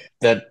people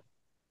that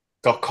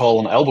got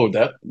called on elbow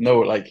depth. No,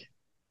 like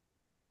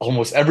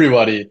almost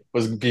everybody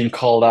was being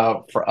called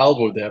out for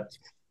elbow depth.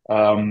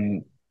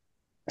 Um,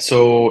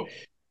 so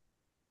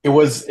it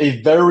was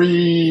a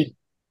very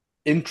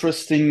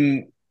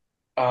interesting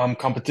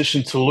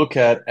competition to look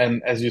at.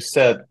 And as you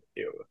said,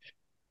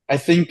 I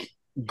think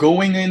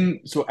going in,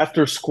 so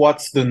after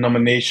squats, the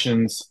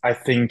nominations, I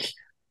think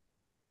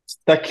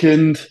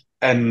second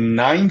and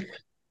ninth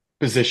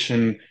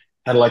position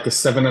had like a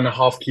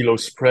 7.5 kilo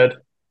spread.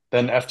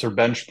 Then after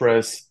bench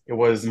press, it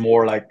was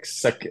more like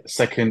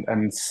second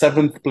and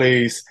seventh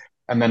place,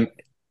 and then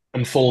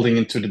unfolding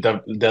into the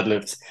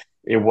deadlifts,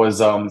 it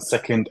was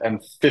second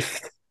and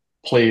fifth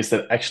place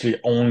that actually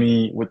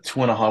only with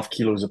 2.5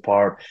 kilos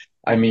apart.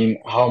 I mean,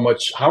 how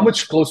much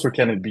closer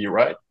can it be,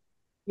 right?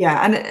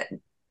 Yeah, and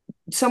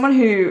someone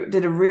who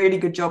did a really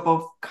good job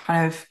of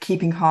kind of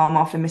keeping calm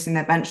after missing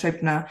their bench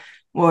opener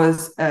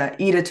was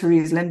Ida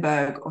Therese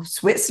Lindberg of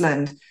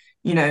Switzerland.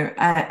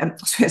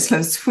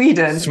 Switzerland,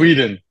 Sweden.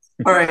 Sweden.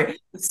 Sorry,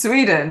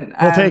 Sweden.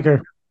 We'll take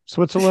her.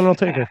 Switzerland will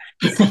take her.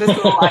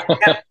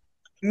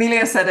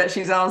 Amelia said it.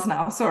 She's ours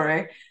now.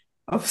 Sorry,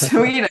 of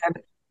Sweden.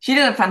 She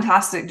did a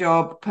fantastic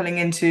job pulling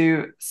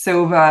into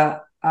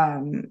silver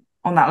on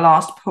that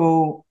last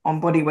pull on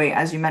body weight,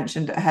 as you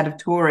mentioned, ahead of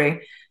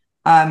Tori.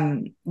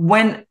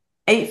 Went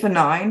 8 for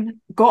 9,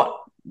 got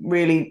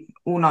really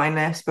all 9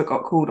 lifts, but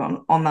got called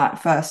on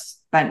that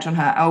first bench on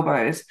her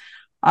elbows,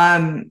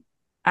 and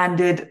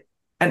did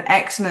an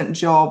excellent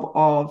job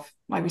of,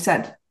 like we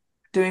said,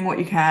 doing what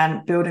you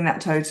can, building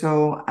that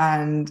total,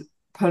 and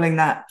pulling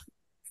that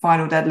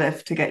final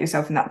deadlift to get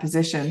yourself in that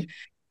position.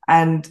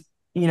 And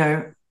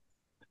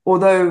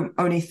although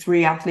only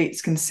 3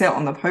 athletes can sit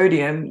on the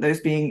podium,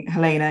 those being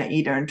Helena,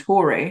 Ida, and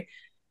Tori,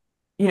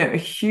 a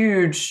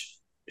huge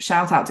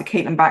shout out to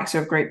Caitlin Baxter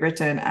of Great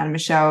Britain and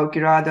Michelle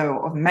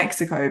Guirado of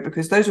Mexico,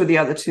 because those were the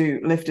other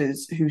 2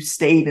 lifters who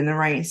stayed in the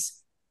race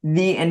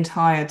the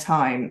entire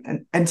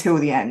time until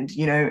the end.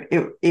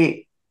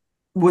 It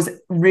was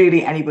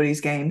really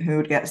anybody's game who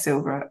would get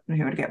silver and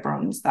who would get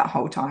bronze that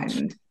whole time,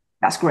 and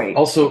that's great.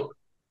 Also,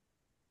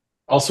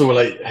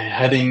 like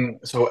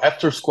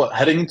after squat,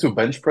 heading into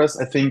bench press,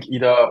 I think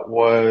Ida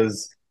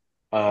was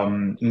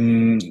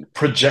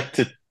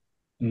projected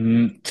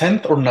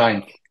 10th or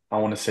ninth. I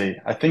want to say,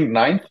 I think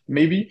ninth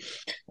maybe,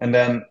 and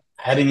then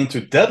heading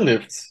into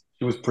deadlifts,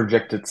 she was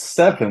projected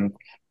 7th.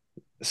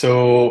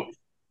 So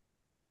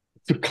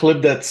to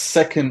clip that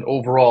second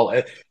overall,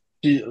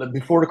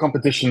 before the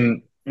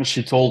competition,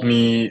 she told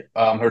me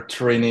her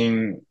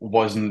training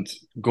wasn't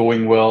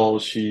going well.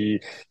 She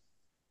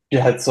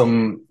had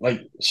some,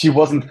 like, she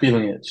wasn't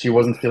feeling it. She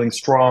wasn't feeling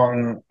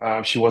strong.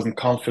 She wasn't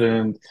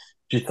confident.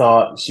 She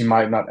thought she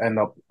might not end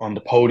up on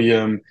the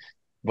podium,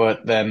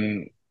 but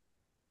then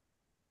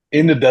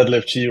in the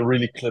deadlift, she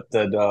really clipped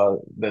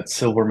that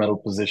silver medal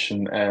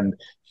position, and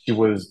she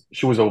was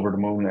over the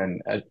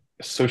moon, and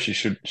so she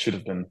should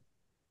have been.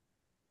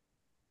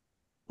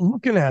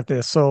 Looking at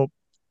this, so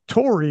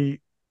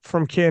Tori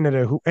from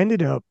Canada, who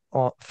ended up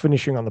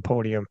finishing on the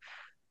podium,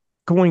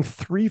 going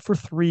 3 for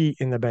 3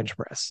 in the bench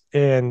press.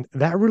 And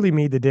that really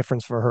made the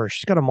difference for her.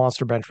 She's got a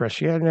monster bench press.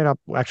 She ended up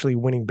actually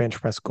winning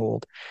bench press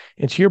gold.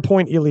 And to your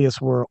point,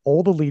 Elias, where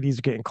all the ladies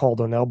are getting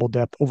called on elbow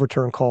depth,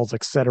 overturn calls,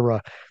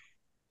 etc.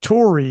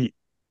 Tori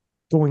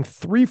going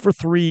 3 for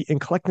 3 and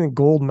collecting the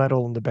gold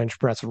medal in the bench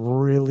press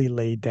really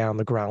laid down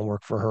the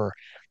groundwork for her.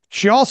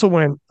 She also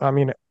went,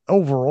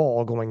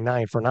 overall going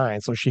 9 for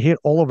 9. So she hit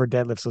all of her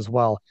deadlifts as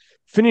well,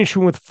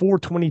 finishing with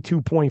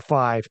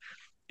 422.5.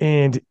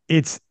 And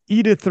it's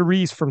Ida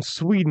Therese from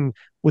Sweden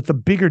with the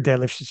bigger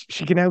deadlift.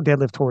 She can out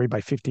deadlift Tori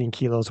by 15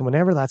 kilos. And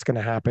whenever that's going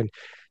to happen,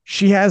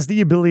 she has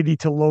the ability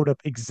to load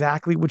up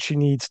exactly what she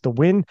needs to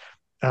win.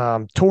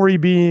 Ida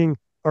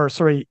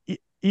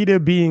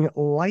being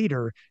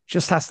lighter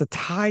just has to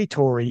tie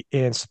Tori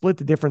and split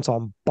the difference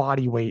on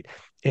body weight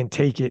and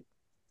take it.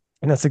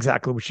 And that's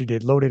exactly what she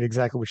did. Loaded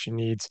exactly what she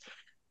needs.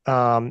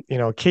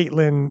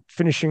 Caitlin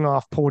finishing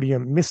off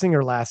podium, missing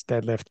her last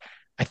deadlift.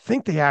 I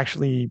think they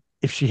actually,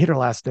 if she hit her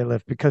last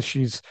deadlift, because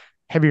she's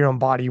heavier on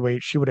body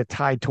weight, she would have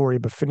tied Tori,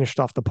 but finished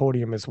off the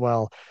podium as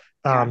well.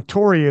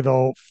 Tori,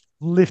 though,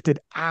 lifted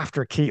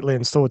after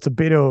Caitlin. So it's a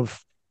bit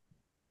of,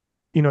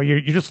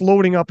 you're just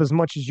loading up as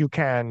much as you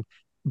can,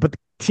 but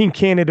Team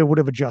Canada would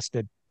have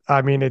adjusted.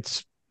 I mean,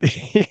 it's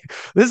this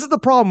is the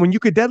problem. When you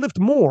could deadlift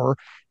more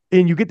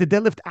and you get the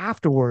deadlift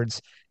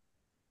afterwards,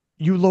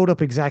 you load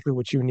up exactly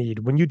what you need.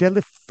 When you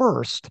deadlift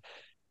first,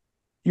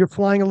 you're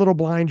flying a little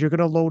blind. You're going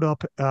to load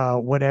up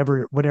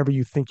whatever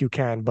you think you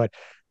can. But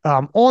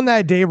on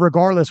that day,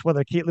 regardless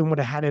whether Caitlin would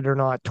have had it or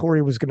not,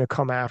 Tori was going to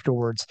come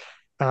afterwards.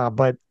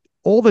 But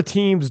all the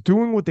teams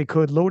doing what they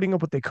could, loading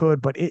up what they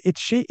could. But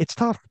it's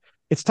tough.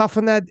 It's tough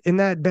in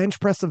that bench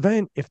press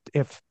event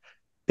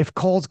if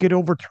calls get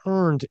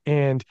overturned,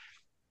 and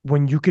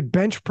when you could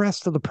bench press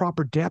to the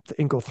proper depth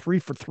and go 3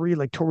 for 3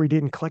 like Tori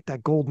did and collect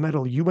that gold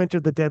medal, you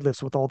entered the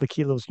deadlifts with all the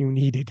kilos you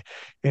needed,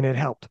 and it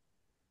helped.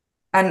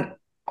 And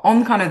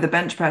on kind of the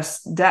bench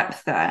press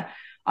depth there,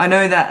 I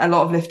know that a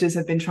lot of lifters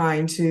have been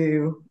trying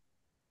to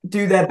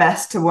do their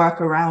best to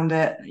work around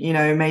it,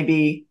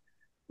 maybe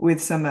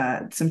with some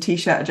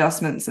t-shirt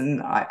adjustments.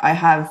 And I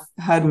have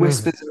heard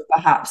whispers of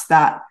perhaps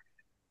that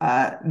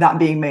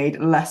being made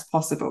less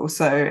possible.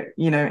 So,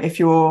 if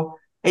you're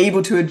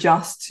able to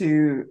adjust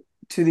to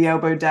the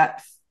elbow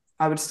depth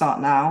I would start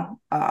now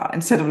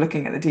instead of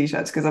looking at the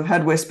t-shirts, because I've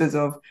heard whispers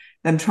of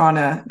them trying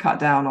to cut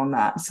down on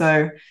that.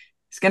 So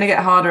it's going to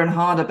get harder and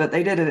harder, but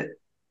they did a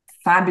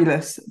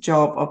fabulous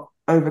job of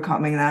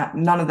overcoming that.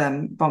 None of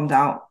them bombed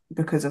out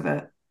because of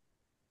it.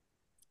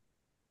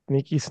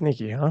 Sneaky,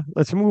 sneaky, huh?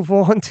 Let's move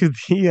on to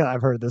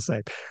I've heard this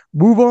say,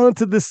 move on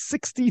to the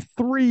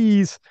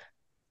 63s,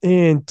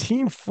 and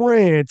Team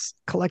France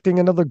collecting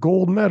another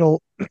gold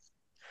medal.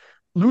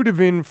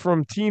 Ludovin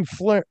from Team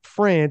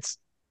France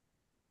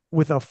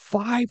with a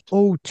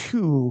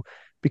 5:02,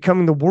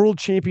 becoming the world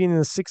champion in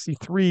the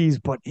 63s,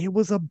 but it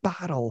was a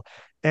battle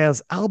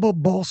as Alba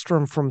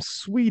Bostrom from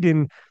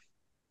Sweden.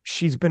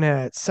 She's been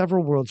at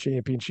several world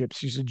championships.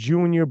 She's a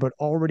junior, but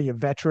already a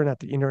veteran at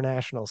the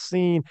international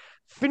scene,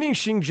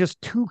 finishing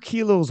just 2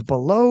 kilos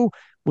below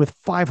with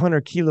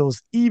 500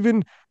 kilos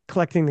even,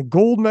 collecting the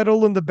gold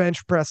medal in the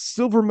bench press,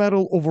 silver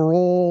medal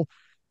overall.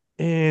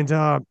 And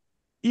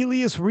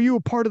Elias, were you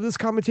a part of this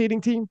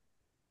commentating team?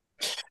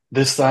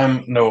 This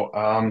time, no.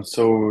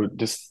 So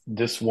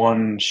this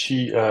one,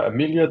 she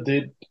Amelia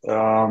did.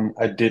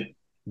 I did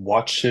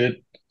watch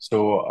it.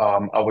 So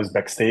I was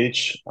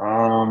backstage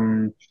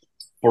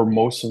for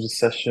most of the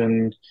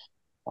session.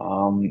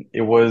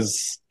 It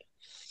was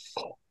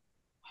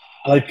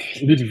like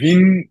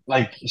Ludwin,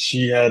 like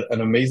she had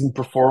an amazing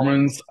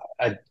performance.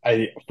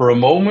 I for a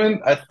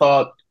moment I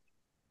thought,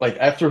 like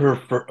after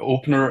her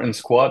opener and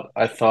squat,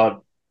 I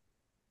thought,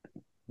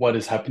 what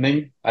is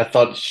happening? I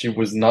thought she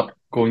was not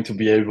going to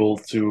be able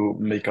to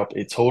make up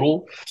a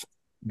total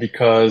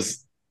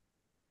because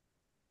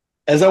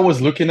as I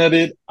was looking at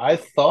it, I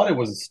thought it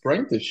was a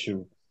strength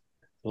issue.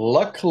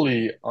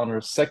 Luckily, on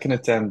her second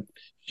attempt,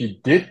 she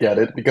did get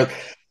it because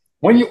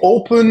when you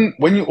open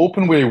with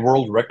a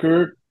world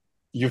record,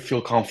 you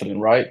feel confident,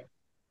 right?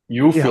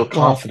 You Yeah, feel well,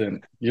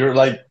 confident. You're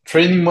like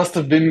training must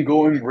have been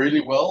going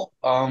really well.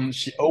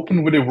 She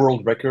opened with a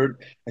world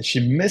record and she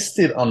missed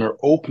it on her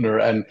opener.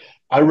 And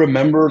I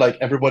remember like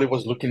everybody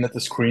was looking at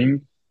the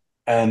screen,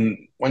 and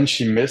when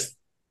she missed,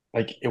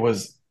 like it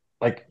was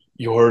like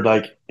you heard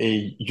like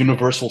a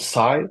universal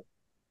sigh,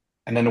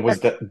 and then it was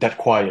that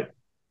quiet.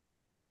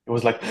 It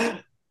was like,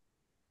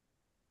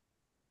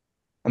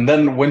 and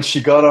then when she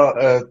got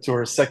to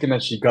her second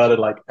and she got it,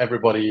 like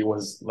everybody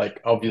was like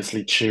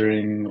obviously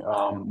cheering,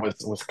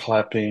 was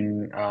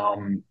clapping,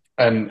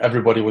 and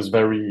everybody was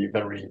very,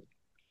 very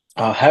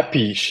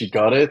happy she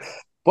got it.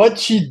 But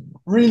she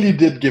really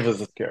did give us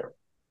a scare.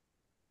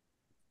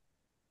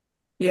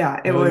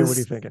 Yeah, it Amelia, what are you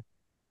was thinking?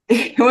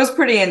 it was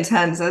pretty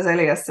intense, as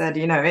Elias said.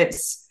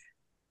 It's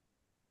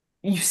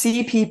you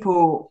see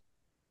people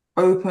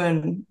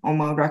open on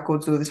world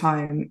records all the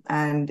time,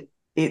 and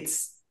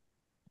it's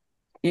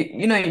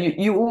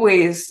you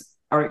always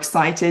are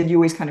excited. You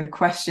always kind of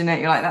question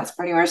it. You're like, that's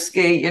pretty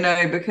risky,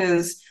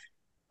 because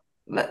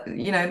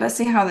let's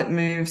see how that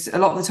moves. A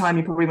lot of the time,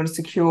 you probably want to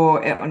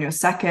secure it on your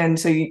second,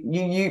 so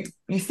you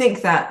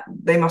think that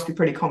they must be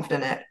pretty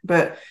confident in it.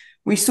 But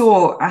we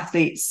saw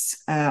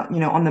athletes,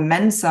 on the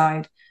men's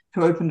side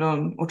who opened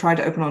on or tried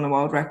to open on a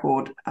world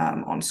record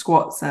on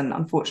squats and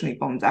unfortunately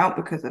bombed out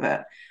because of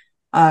it.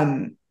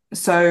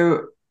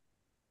 So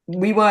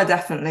we were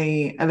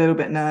definitely a little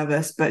bit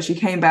nervous, but she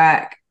came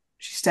back,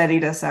 she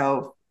steadied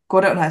herself,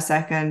 got it on her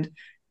second.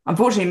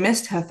 Unfortunately,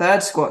 missed her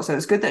third squat, so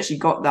it's good that she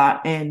got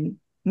that in.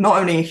 Not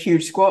only a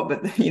huge squat,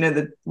 but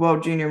the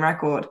world junior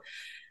record,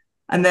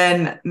 and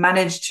then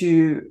managed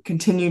to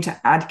continue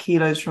to add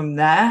kilos from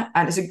there.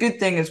 And it's a good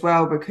thing as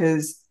well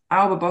because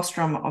Alba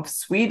Bostrom of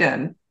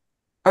Sweden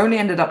only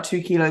ended up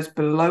 2 kilos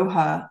below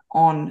her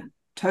on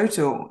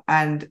total,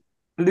 and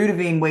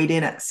Ludovine weighed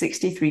in at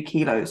 63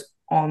 kilos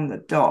on the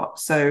dot.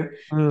 So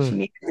she Mm.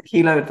 needed the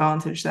kilo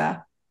advantage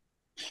there.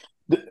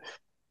 The,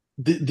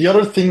 the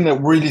other thing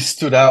that really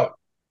stood out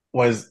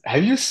was,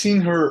 have you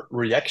seen her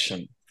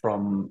reaction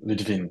from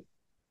Ludwin?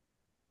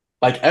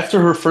 Like after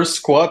her first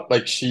squat,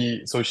 like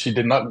she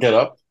did not get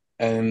up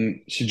and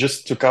she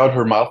just took out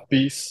her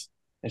mouthpiece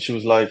and she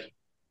was like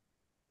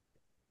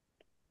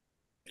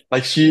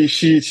she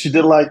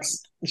did like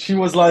she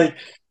was like,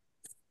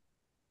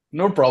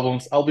 no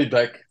problems, I'll be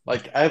back.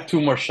 Like I have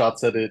two more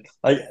shots at it.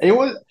 Like it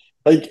was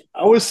like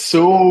I was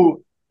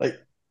so like,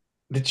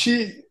 did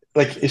she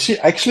like is she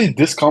actually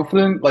this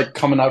confident like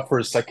coming out for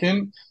a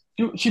second?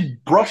 She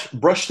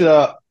brushed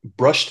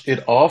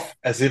it off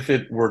as if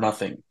it were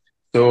nothing.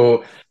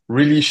 So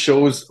really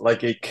shows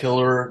like a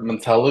killer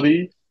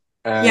mentality.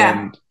 Yeah.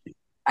 And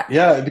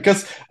yeah,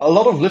 because a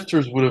lot of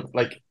lifters would have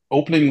like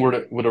opening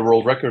with a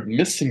world record,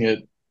 missing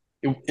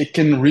it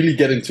can really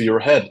get into your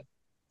head.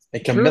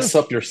 It can Sure. mess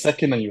up your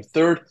second and your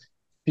third.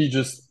 You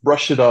just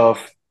brush it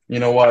off. You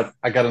know what?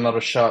 I got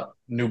another shot.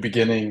 New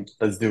beginning.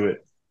 Let's do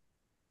it.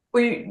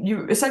 Well,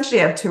 you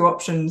essentially have two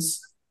options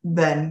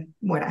then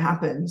when it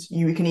happens.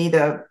 You can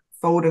either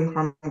fold and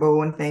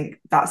crumble and think,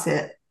 that's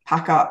it,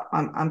 pack up,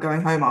 I'm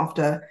going home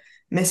after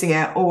missing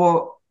it.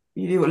 Or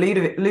you do what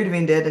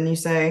Ludovine did and you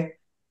say,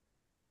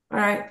 all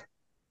right,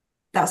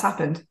 that's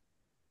happened.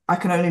 I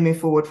can only move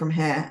forward from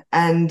here.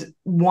 And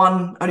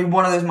only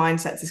one of those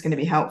mindsets is going to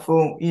be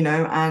helpful,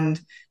 and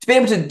to be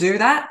able to do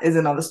that is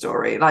another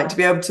story. Like to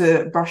be able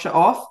to brush it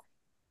off,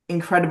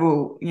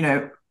 incredible,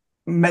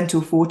 mental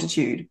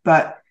fortitude.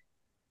 But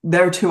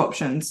there are two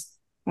options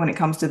when it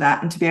comes to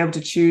that. And to be able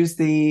to choose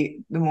the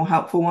more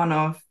helpful one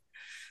of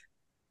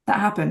that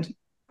happened.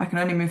 I can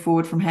only move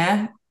forward from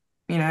here.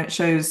 It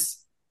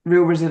shows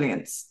real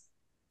resilience.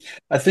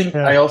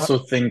 I also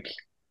think,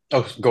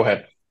 oh, go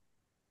ahead.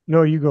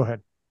 No, you go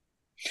ahead.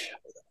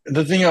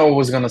 The thing I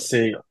was gonna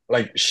say,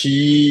 like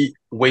she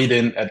weighed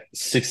in at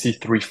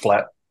 63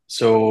 flat.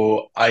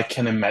 So I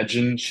can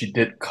imagine she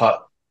did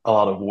cut a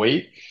lot of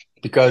weight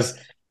because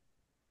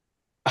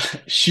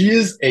she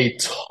is a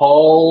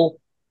tall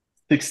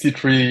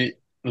 63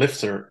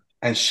 lifter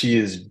and she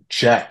is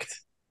jacked.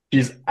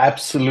 She's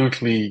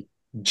absolutely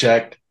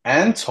jacked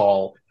and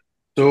tall.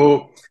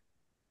 So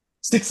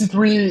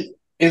 63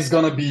 is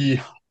gonna be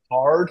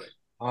hard.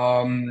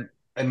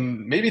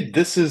 And maybe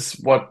this is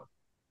what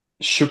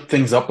shook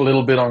things up a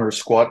little bit on her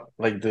squat,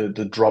 like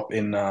the drop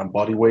in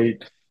body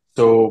weight.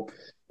 So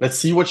let's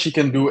see what she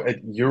can do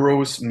at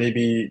Euros.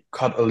 Maybe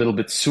cut a little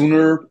bit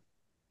sooner.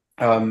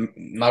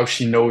 Now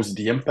she knows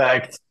the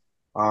impact.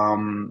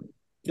 Um,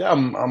 yeah,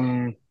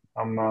 I'm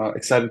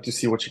excited to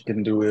see what she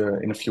can do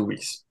in a few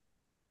weeks.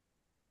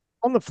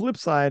 On the flip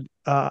side,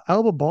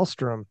 Alba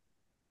Ballstrom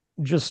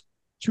just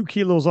 2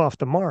 kilos off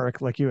the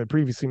mark, like you had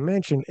previously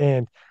mentioned,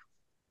 and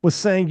was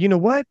saying, you know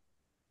what?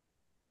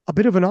 A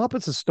bit of an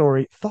opposite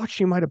story. Thought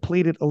she might have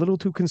played it a little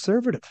too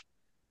conservative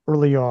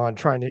early on,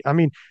 trying to. I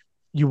mean,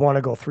 you want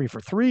to go 3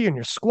 for 3 in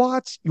your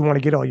squats. You want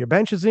to get all your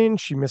benches in.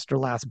 She missed her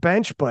last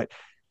bench, but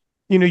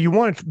you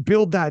want to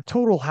build that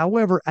total.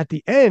 However, at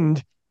the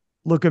end,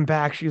 looking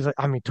back, she's like,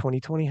 I mean,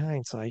 2020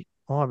 hindsight,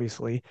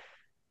 obviously,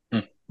 Hmm.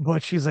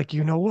 but she's like,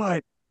 you know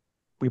what?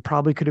 We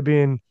probably could have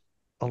been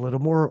a little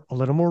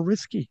more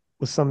risky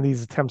with some of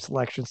these attempt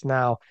selections.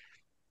 Now,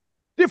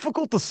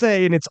 difficult to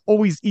say, and it's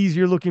always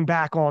easier looking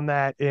back on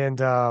that. And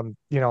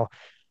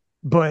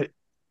but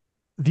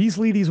these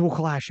ladies will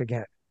clash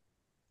again,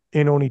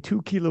 and only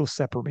 2 kilos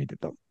separated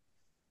them.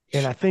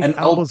 And I think And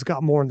Alba's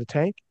got more in the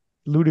tank.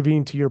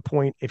 Ludovine, to your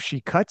point, if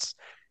she cuts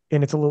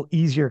and it's a little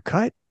easier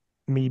cut,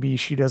 maybe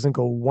she doesn't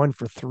go 1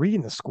 for 3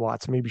 in the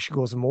squats. Maybe she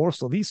goes more.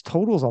 So these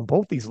totals on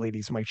both these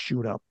ladies might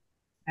shoot up.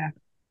 Yeah.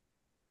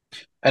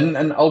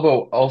 and Alba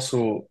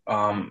also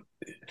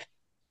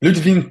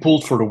Ludwig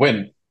pulled for the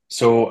win.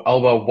 So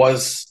Alba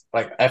was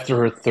like after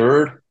her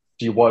third,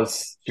 she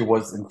was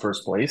in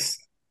first place.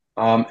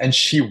 And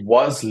she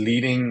was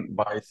leading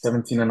by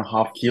 17 and a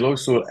half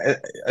kilos. So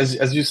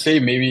as you say,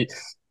 maybe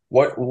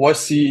what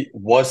was she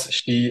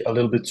a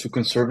little bit too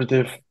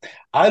conservative?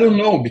 I don't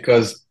know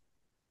because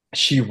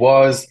she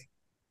was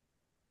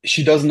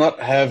she does not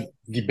have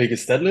the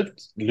biggest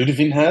deadlift.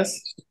 Ludivine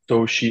has,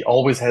 so she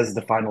always has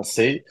the final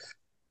say.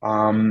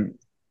 Um,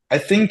 I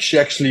think she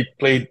actually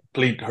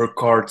played her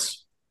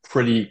cards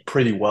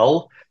pretty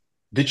well.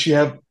 Did she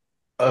have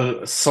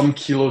some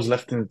kilos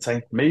left in the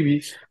tank?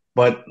 Maybe,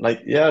 but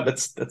like, yeah,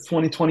 that's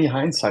 2020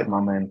 hindsight,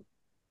 my man.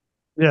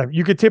 Yeah,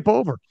 you could tip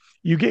over.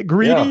 You get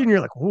greedy Yeah, and you're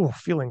like, oh,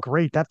 feeling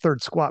great. That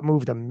third squat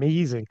moved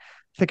amazing.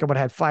 I think I would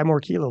have had 5 more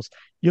kilos.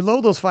 You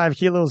load those 5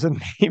 kilos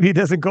and maybe it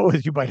doesn't go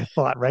as you might have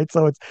thought, right?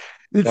 So it's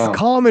yeah.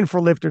 common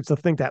for lifters to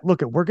think that,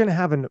 look, we're gonna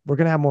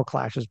have more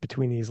clashes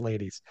between these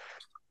ladies.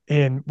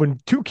 And when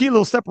 2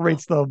 kilos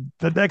separates them,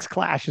 the next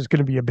clash is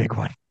gonna be a big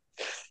one.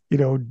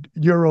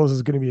 Euros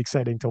is gonna be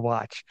exciting to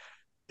watch.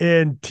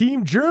 And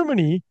Team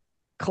Germany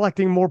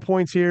collecting more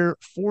points here,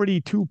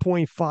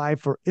 42.5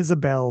 for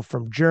Isabel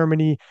from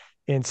Germany.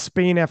 And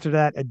Spain after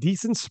that, a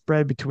decent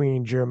spread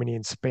between Germany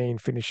and Spain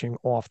finishing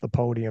off the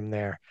podium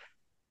there.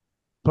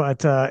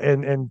 But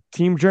and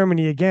Team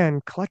Germany again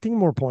collecting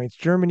more points.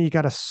 Germany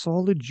got a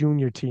solid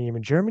junior team,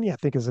 and Germany I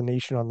think is a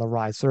nation on the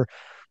rise. They're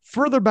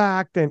further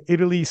back than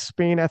Italy,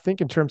 Spain, I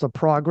think in terms of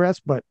progress,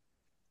 but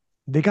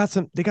they got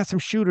some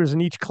shooters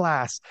in each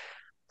class.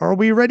 Are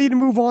we ready to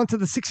move on to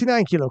the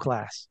 69 kilo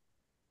class?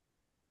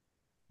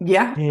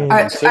 Yeah, I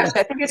And think actually, so.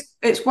 I think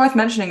it's worth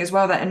mentioning as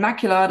well that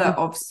Immaculada mm,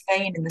 of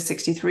Spain in the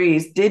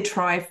 63s did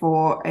try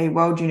for a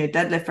world junior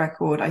deadlift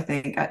record, I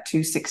think, at oh,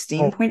 that's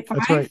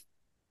 216.5,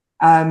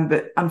 right.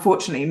 but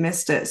unfortunately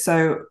missed it.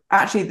 So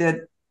actually,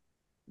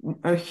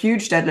 a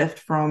huge deadlift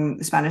from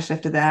the Spanish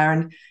lifter there,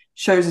 and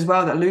shows as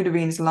well that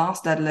Ludovine's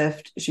last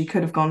deadlift, she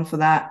could have gone for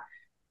that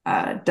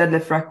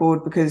deadlift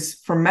record because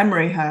from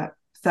memory, her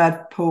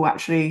third pull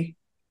actually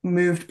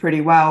moved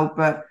pretty well,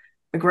 but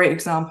a great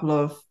example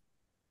of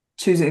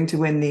choosing to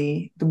win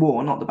the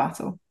war, not the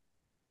battle.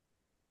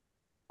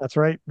 That's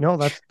right. No,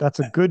 that's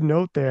a good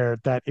note there.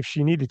 That if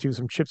she needed to,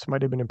 some chips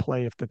might have been in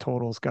play if the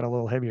totals got a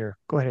little heavier.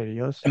 Go ahead,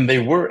 Elias. And they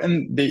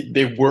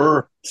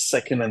were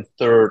second and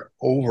third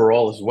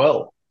overall as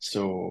well.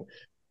 So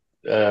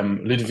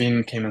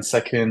Ludwig came in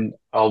second,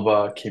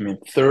 Alba came in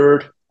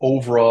third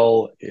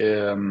overall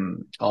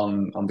on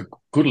the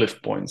good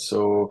lift points.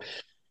 So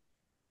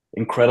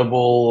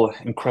incredible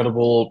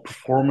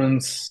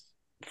performance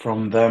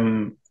from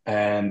them.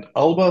 And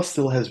Alba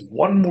still has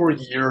one more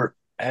year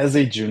as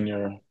a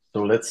junior.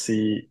 So let's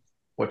see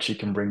what she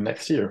can bring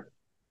next year.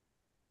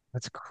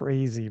 That's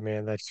crazy,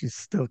 man. That she's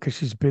still because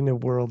she's been in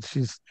world.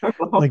 She's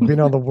like been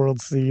on the world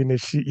scene. And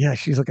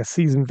she's like a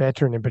seasoned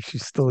veteran, but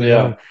she's still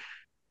young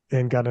Yeah.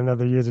 and got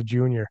another year as a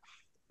junior.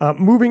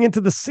 Moving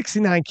into the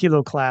 69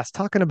 kilo class,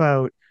 talking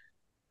about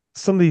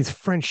some of these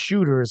French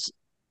shooters.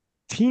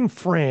 Team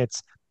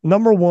France,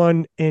 number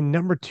one and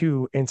number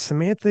two, and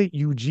Samantha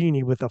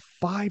Eugenie with a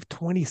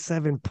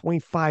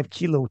 527.5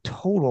 kilo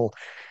total,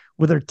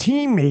 with her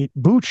teammate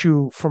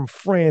Buchu from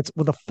France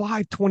with a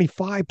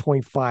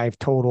 525.5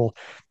 total,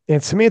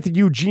 and Samantha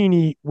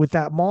Eugenie with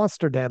that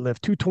monster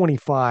deadlift,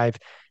 225.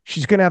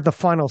 She's going to have the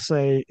final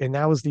say, and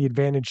that was the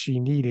advantage she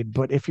needed.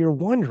 But if you're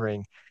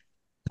wondering,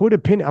 put a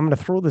pin, I'm going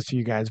to throw this to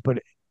you guys, but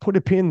put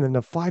a pin in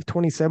the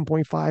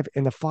 527.5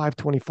 and the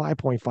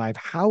 525.5,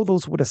 how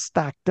those would have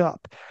stacked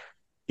up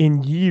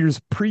in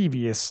years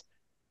previous.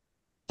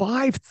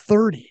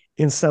 530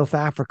 in South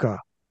Africa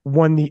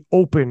won the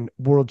Open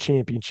World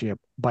Championship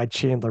by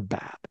Chandler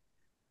Babb.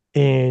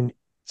 And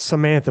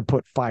Samantha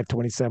put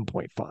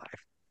 527.5.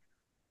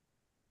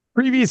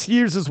 Previous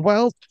years as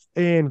well,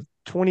 in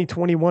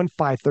 2021,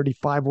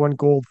 535 won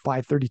gold,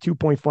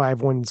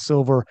 532.5 won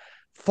silver,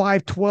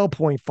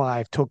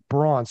 512.5 took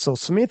bronze. So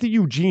Samantha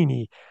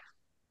Eugenie,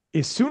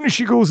 as soon as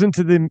she goes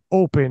into the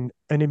Open,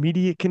 an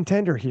immediate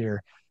contender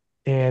here,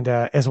 and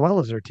as well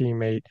as her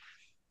teammate.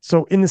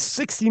 So in the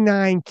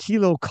 69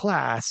 kilo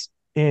class,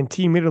 and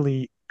Team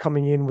Italy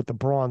coming in with the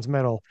bronze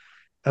medal.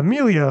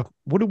 Amelia,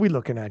 what are we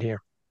looking at here?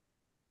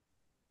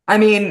 I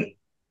mean,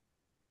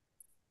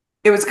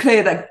 it was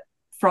clear that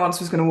France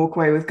was going to walk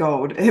away with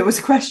gold. It was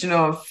a question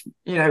of,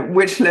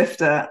 which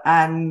lifter.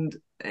 And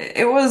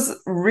it was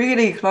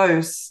really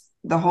close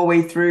the whole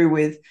way through,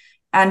 with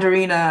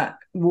Andorina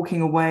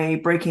walking away,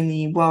 breaking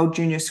the world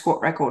junior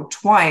squat record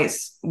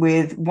twice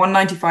with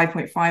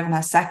 195.5 on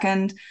her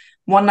second,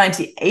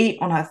 198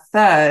 on her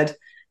third.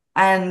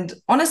 And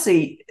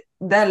honestly,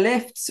 their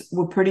lifts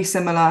were pretty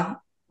similar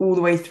all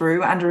the way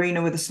through.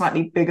 Andorina with a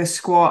slightly bigger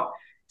squat,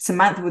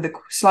 Samantha with a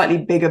slightly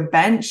bigger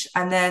bench.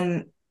 And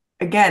then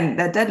again,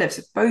 their deadlifts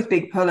are both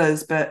big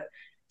pullers, but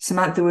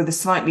Samantha with a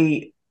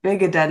slightly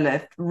bigger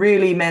deadlift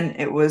really meant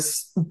it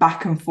was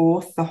back and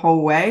forth the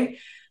whole way.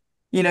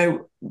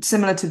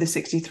 Similar to the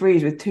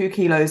 63s with 2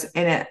 kilos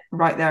in it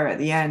right there at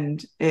the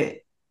end.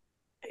 It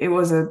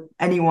was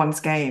anyone's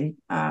game.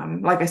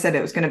 Like I said,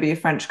 it was going to be a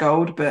French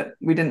gold, but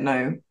we didn't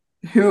know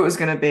who it was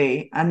going to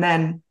be. And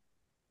then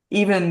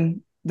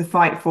even the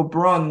fight for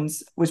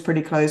bronze was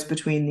pretty close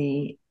between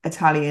the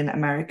Italian,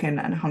 American,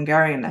 and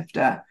Hungarian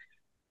lifter.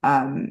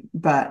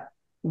 But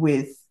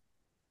with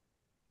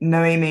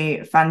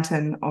Noemi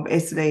Fanton of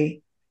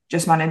Italy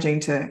just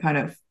managing to kind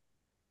of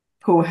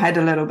pull ahead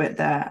a little bit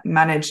there,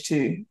 managed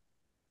to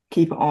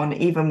keep it on,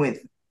 even with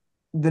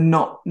the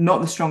not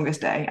the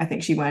strongest day. I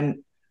think she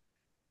went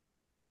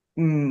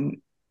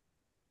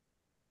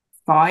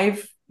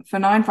 5 for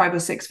 9, 5 or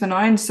 6 for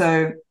 9.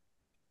 So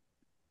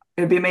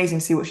it'd be amazing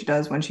to see what she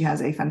does when she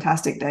has a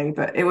fantastic day.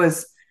 But it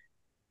was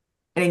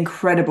an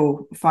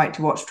incredible fight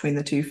to watch between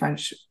the two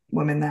French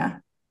women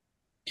there.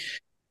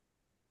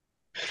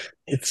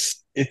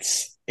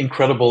 It's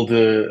incredible.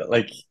 The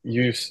like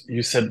you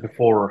said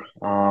before,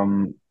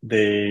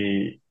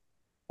 they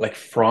like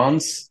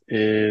France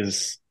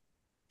is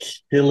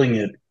killing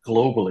it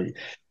globally.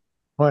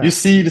 Oh, You yeah.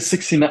 see the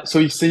 69, so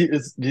you see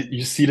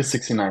the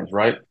 69s,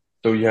 right?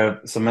 So you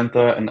have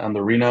Samantha and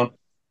Andorina,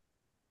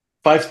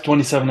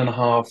 527 and a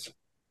half,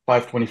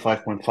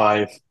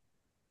 525.5.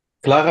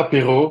 Clara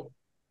Perrault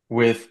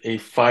with a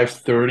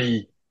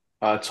 530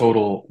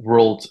 total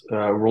world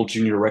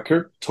junior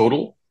record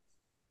total.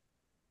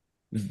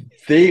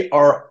 They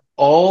are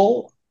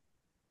all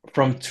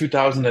from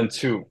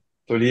 2002.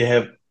 So they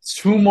have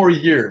 2 more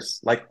years,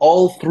 like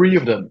all three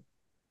of them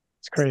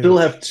It's crazy. still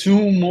have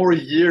 2 more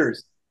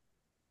years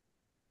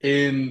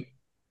in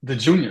the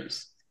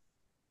juniors.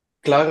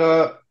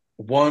 Clara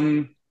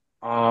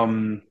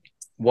um,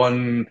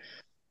 won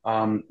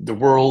the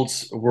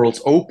world's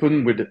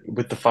Open with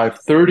the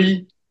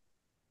 530.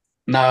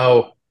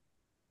 Now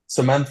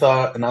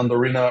Samantha and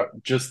Andorina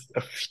just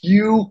a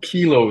few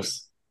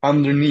kilos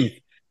underneath.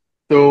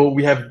 So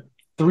we have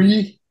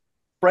 3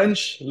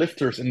 French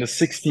lifters in the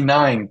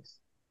 69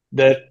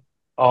 that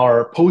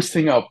are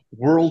posting up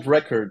world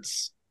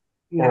records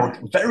or Yeah.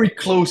 very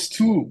close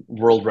to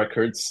world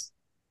records,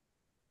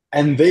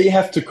 and they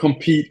have to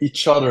compete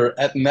each other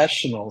at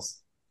nationals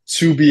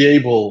to be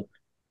able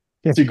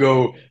Yeah. to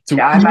go to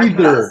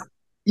Yeah,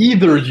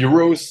 either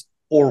Euros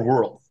or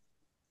World.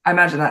 I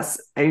imagine that's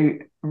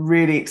a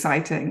really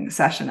exciting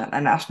session at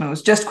the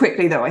nationals. Just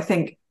quickly though, I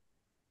think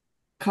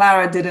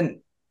Clara didn't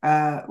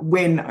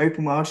win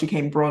Open World. She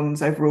came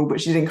bronze overall,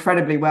 but she did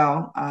incredibly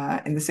well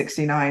in the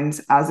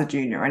 69s as a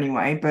junior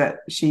anyway. But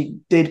she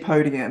did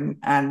podium,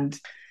 and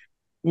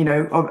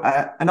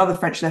another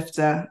French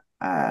lifter,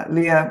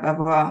 Leah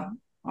Bavois,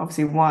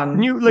 obviously And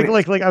won. you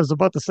Which like I was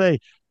about to say,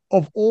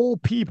 of all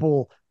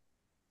people,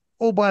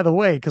 oh, by the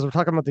way, because we're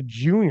talking about the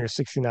junior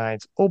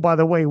 69s. Oh, by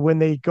the way, when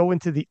they go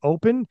into the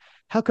open,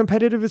 how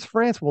competitive is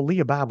France? Well,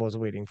 Leah Babo is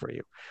waiting for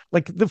you.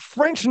 Like the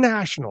French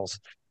nationals,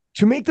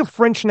 to make the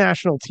French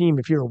national team,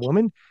 if you're a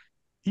woman,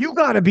 you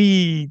got to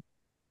be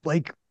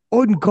like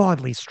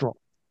ungodly strong.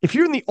 If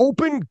you're in the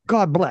open,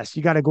 God bless,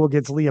 you got to go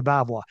against Leah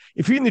Bavois.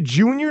 If you're in the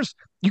juniors,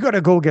 you got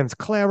to go against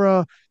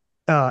Clara,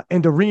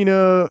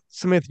 Endarina,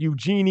 Smith,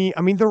 Eugenie.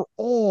 I mean, they're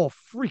all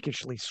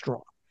freakishly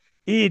strong.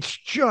 It's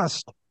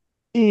just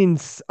in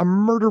a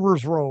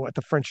murderer's row at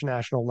the French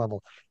national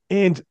level.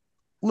 And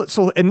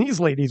and these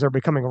ladies are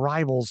becoming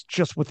rivals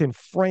just within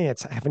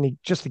France, having to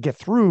just to get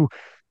through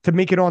to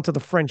make it onto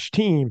the French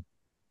team.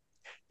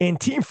 And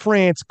Team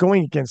France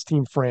going against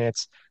Team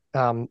France,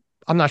 I'm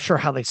not sure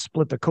how they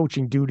split the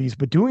coaching duties,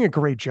 but doing a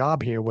great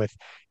job here with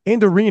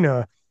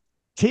Andarina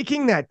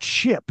taking that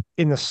chip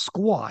in the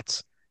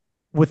squats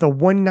with a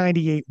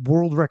 198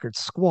 world record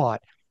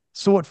squat.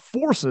 So it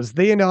forces,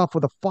 they end off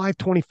with a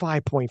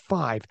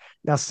 525.5.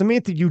 Now,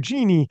 Samantha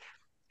Eugenie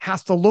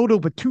has to load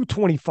up with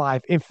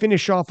 225 and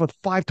finish off with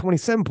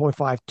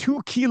 527.5,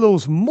 2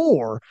 kilos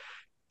more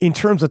in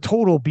terms of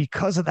total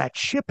because of that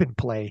chip in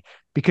play.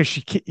 Because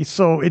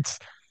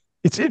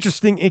it's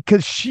interesting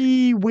because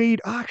she weighed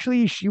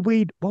she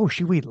weighed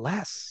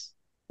less.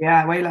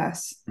 Yeah, way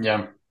less.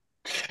 Yeah.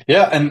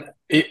 Yeah, and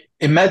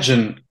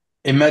imagine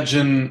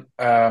Bushu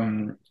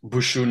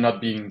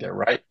not being there,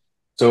 right?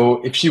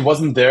 So if she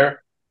wasn't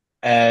there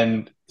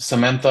and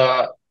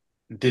Samantha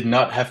did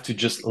not have to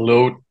just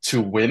load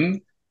to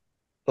win,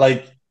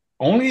 like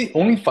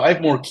only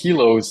 5 more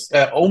kilos,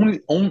 only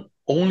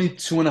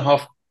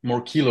 2.5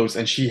 more kilos,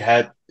 and she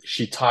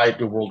tied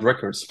the world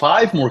records.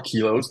 5 more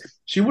kilos,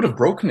 she would have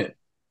broken it.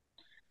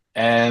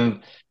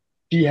 And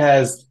she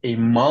has a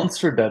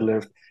monster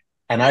deadlift,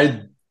 and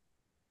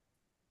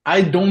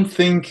I don't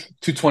think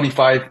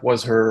 225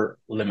 was her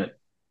limit.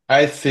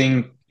 I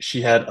think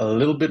she had a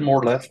little bit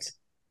more left.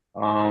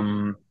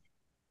 Um,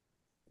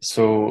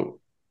 so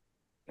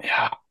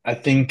yeah, I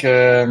think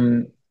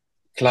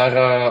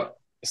Clara,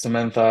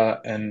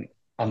 Samantha, and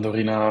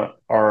Andorina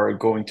are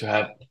going to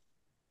have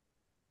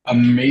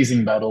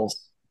amazing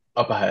battles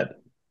up ahead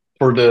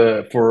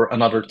for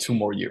another 2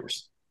 more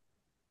years.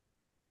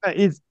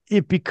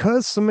 It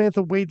because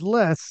Samantha weighed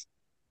less,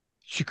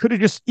 she could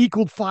have just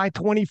equaled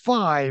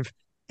 525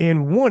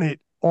 and won it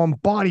on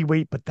body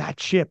weight, but that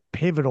chip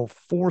pivotal,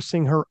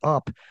 forcing her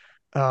up.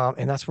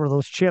 And that's where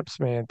those chips,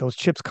 man, those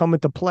chips come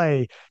into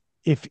play.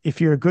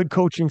 If you're a good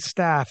coaching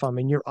staff, I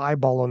mean, you're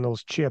eyeballing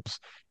those chips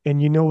and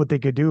you know what they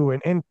could do.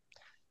 And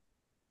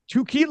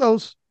 2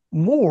 kilos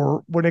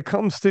more when it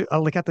comes to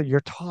like at your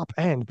top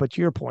end. But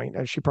to your point,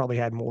 she probably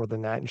had more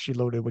than that and she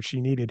loaded what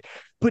she needed.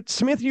 But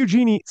Smith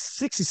Eugenie,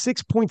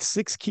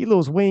 66.6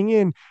 kilos weighing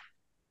in,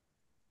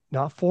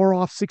 not far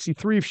off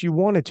 63 if she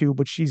wanted to,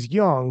 but she's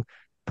young,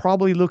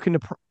 probably looking to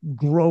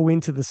grow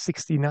into the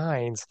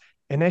 69s.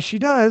 And as she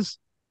does,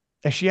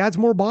 as she adds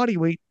more body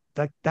weight,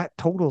 that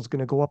total is going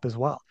to go up as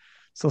well.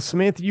 So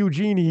Samantha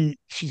Eugenie,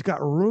 she's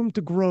got room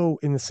to grow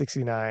in the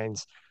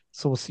 69s.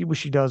 So we'll see what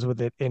she does with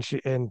it.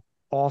 And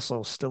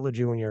also still a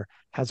junior,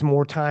 has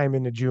more time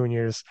in the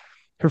juniors.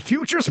 Her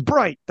future's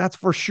bright, that's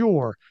for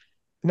sure.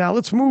 Now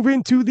let's move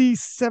into the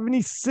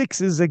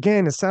 76s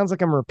again. It sounds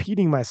like I'm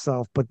repeating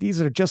myself, but these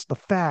are just the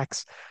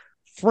facts.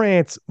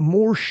 France,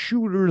 more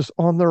shooters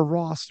on their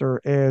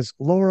roster as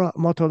Laura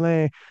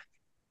Motolin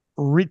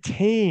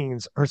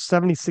retains her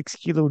 76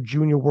 kilo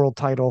junior world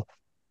title,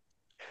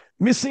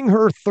 missing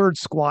her third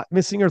squat,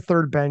 missing her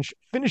third bench,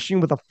 finishing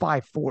with a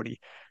 540.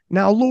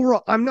 Now,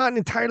 Laura, I'm not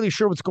entirely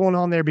sure what's going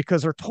on there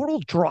because her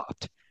total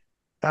dropped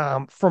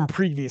from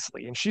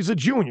previously, and she's a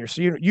junior.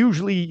 So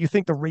usually you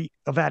think the rate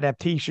of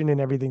adaptation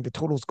and everything, the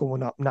total's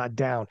going up, not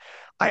down.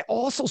 I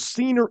also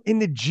seen her in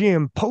the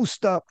gym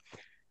post up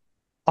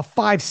a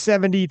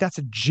 570. That's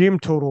a gym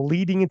total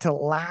leading into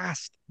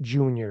last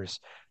juniors.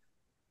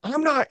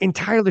 I'm not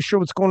entirely sure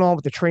what's going on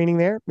with the training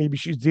there. Maybe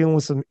she's dealing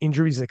with some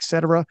injuries,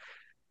 etc.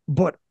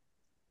 But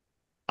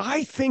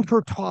I think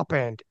her top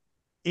end,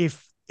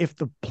 if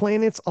the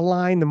planets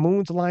align, the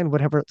moons align,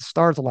 whatever, the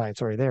stars align.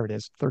 Sorry, there it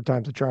is. Third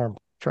time's a charm.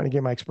 Trying to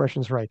get my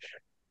expressions right.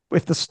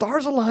 If the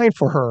stars align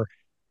for her,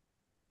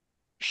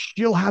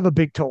 she'll have a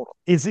big total.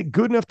 Is it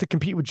good enough to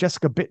compete with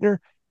Jessica Bittner,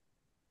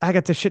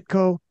 Agatha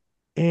Shitko,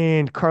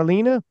 and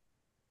Carlina?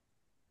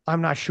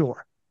 I'm not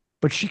sure.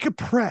 But she could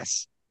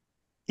press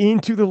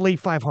into the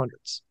late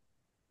 500s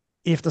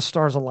if the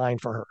stars align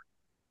for her.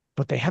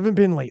 But they haven't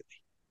been lately.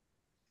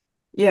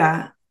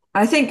 Yeah,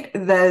 I think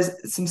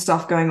there's some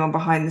stuff going on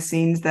behind the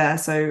scenes there.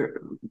 So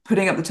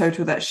putting up the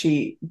total that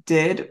she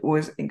did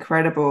was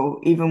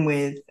incredible, even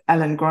with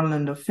Ellen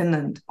Gronlund of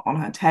Finland on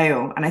her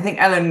tail. And I think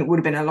Ellen would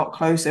have been a lot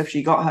closer if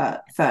she got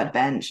her third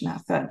bench and her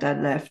third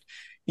deadlift.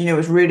 It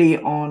was really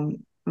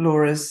on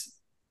Laura's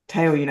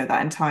tail,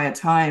 that entire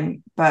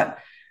time. But,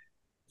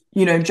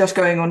 just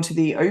going on to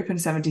the open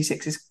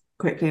 76s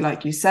quickly,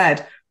 like you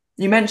said,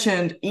 you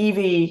mentioned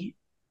Evie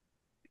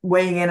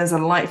weighing in as a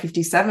light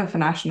 57 for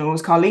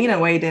nationals. Carlina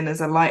weighed in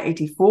as a light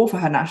 84 for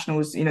her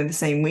nationals, the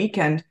same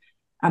weekend.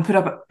 and put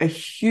up a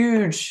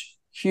huge,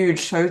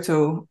 huge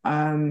total.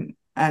 And,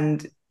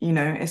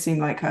 it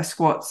seemed like her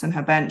squats and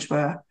her bench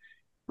were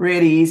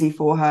really easy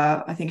for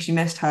her. I think she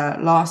missed her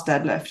last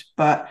deadlift,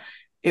 but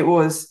it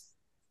was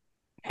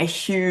a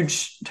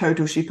huge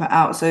total she put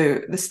out.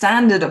 So the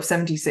standard of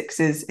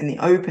 76s in the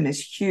open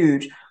is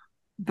huge,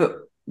 but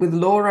with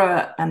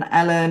Laura and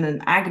Ellen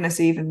and Agnes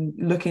even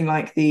looking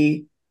like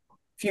the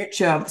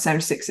future of the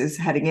 76s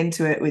heading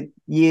into it with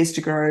years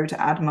to grow to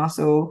add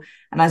muscle.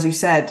 And as you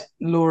said,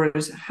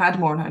 Laura's had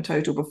more on her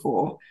total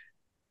before.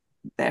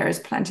 There is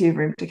plenty of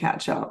room to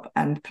catch up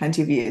and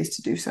plenty of years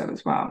to do so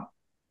as well.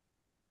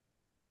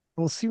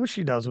 We'll see what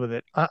she does with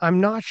it. I'm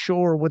not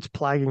sure what's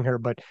plaguing her,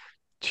 but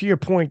to your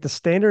point, the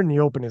standard in the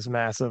open is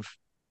massive.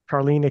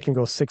 Carlina can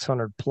go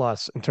 600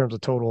 plus in terms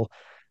of total.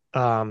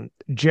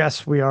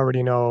 Jess, we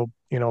already know,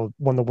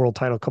 won the world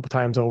title a couple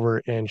times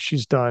over, and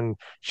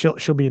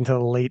she'll be into the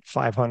late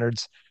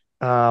 500s.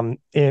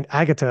 And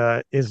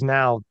Agatha is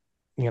now,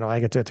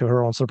 Agatha to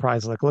her own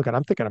surprise, like, look,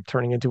 I'm thinking I'm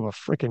turning into a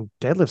freaking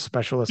deadlift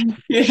specialist.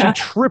 Yeah.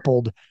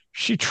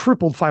 She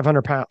tripled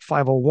 500 pound,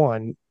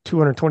 501,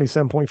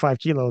 227.5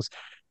 kilos.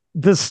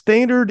 The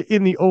standard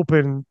in the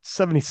open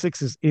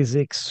 76 is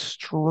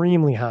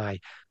extremely high.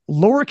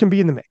 Laura can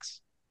be in the mix.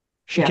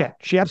 She Yeah. can.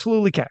 She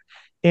absolutely can.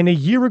 And a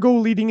year ago,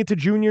 leading into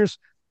juniors,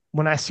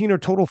 when I seen her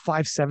total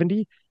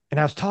 570, and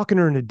I was talking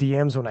to her in the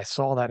DMs when I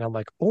saw that, and I'm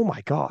like, oh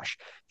my gosh.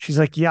 She's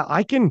like, yeah,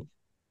 I can,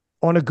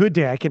 on a good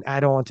day, I can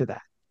add on to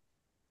that.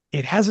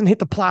 It hasn't hit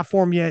the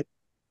platform yet.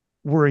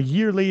 We're a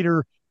year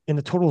later, and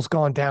the total's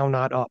gone down,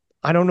 not up.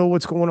 I don't know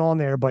what's going on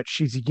there, but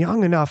she's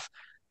young enough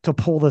to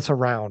pull this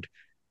around.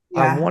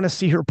 I Yeah. want to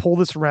see her pull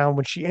this around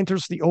when she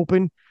enters the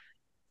open.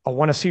 I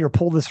want to see her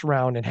pull this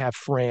around and have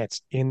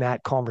France in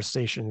that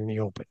conversation in the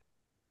open.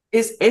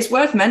 It's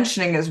worth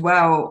mentioning as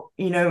well,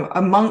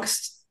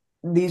 amongst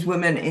these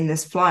women in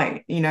this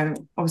flight,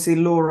 obviously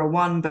Laura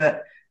won,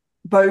 but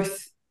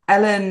both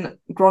Ellen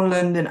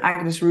Gronlund and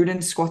Agnes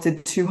Rudin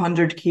squatted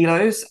 200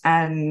 kilos,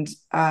 and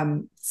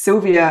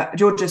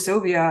Georgia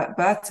Sylvia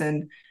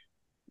Burton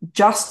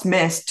just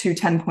missed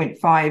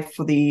 210.5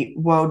 for the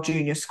world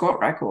junior squat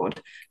record.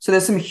 So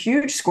there's some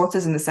huge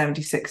squatters in the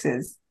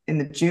 76s in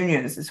the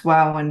juniors as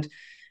well. And,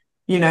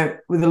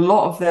 with a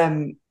lot of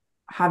them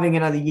having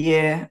another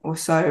year or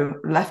so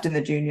left in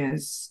the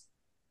juniors,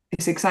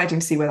 it's exciting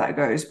to see where that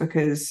goes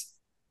because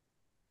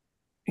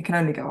it can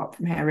only go up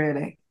from here,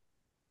 really.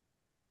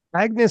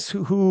 Agnes,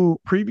 who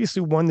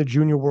previously won the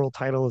junior world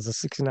title as a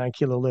 69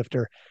 kilo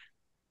lifter,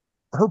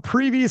 her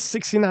previous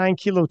 69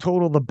 kilo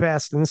total, the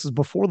best, and this is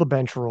before the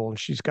bench roll, and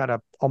she's got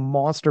a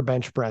monster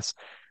bench press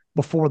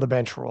before the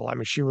bench roll. I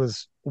mean, she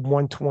was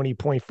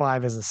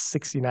 120.5 as a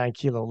 69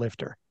 kilo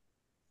lifter.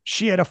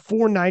 She had a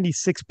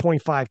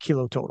 496.5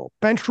 kilo total.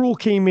 Bench roll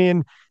came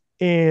in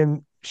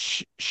and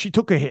she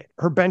took a hit.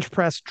 Her bench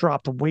press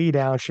dropped way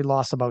down. She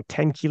lost about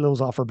 10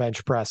 kilos off her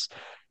bench press,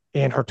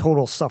 and her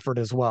total suffered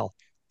as well.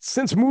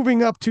 Since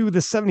moving up to the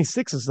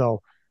 76s,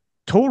 though,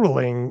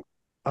 totaling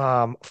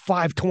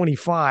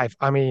 525,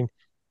 I mean,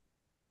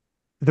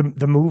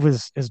 the move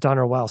is done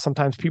her well.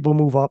 Sometimes people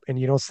move up and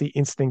you don't see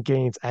instant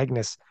gains.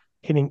 Agnes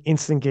hitting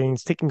instant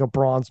gains, taking a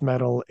bronze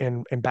medal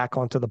and back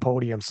onto the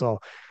podium. So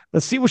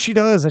let's see what she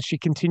does as she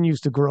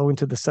continues to grow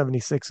into the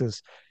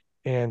 76s.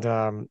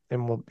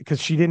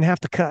 Because she didn't have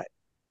to cut.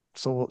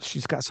 So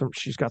she's got some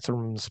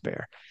room to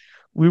spare.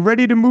 We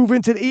ready to move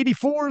into the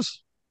 84s?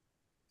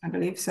 I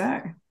believe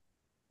so.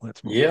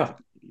 Let's move Yeah. into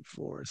the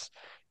 84s.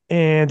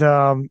 And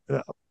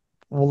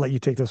we'll let you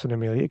take this one,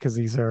 Amelia, because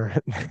these are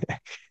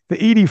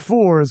the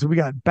 84s. We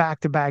got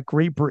back-to-back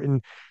Great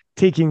Britain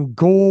taking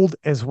gold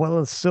as well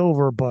as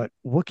silver. But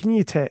what can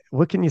you say?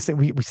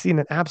 We've seen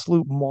an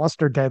absolute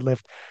monster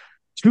deadlift,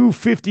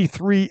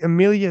 253.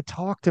 Amelia,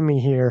 talk to me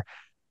here.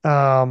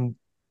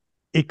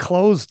 It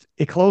closed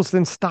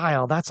in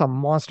style. That's a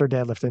monster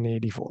deadlift in the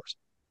 84s.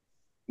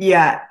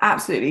 Yeah,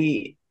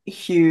 absolutely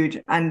huge.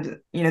 And,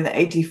 the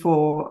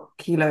 84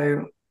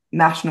 kilo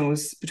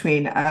nationals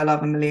between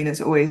Love and Melina is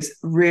always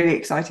really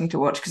exciting to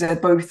watch because they're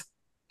both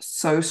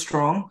so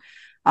strong.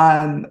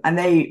 And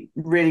they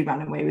really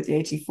ran away with the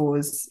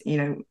 84s,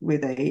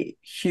 with a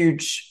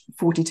huge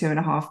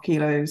 42.5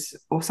 kilos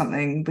or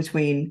something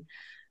between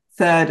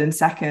third and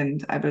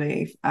second, I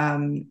believe.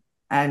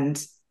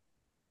 And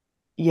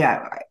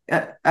yeah,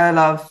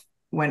 Love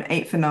went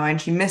 8 for 9.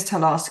 She missed her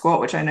last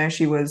squat, which I know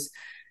she was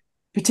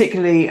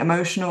particularly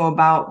emotional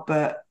about,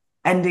 but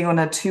ending on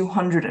a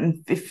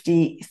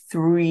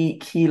 253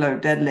 kilo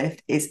deadlift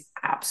is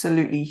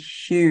absolutely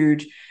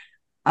huge.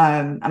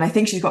 And I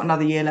think she's got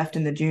another year left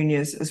in the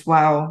juniors as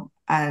well.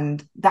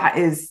 And that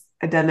is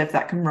a deadlift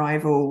that can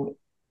rival,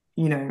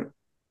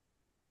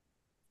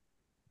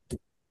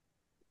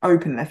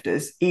 open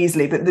lifters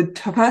easily. But the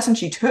person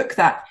she took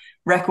that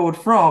record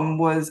from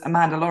was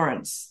Amanda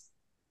Lawrence.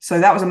 So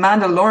that was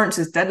Amanda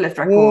Lawrence's deadlift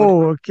record.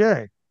 Oh,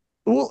 okay.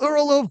 Well,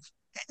 Earl of,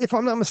 if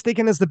I'm not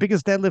mistaken, is the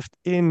biggest deadlift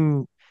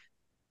in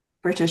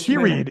British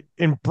period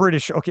women. in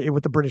British. Okay,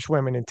 with the British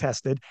women and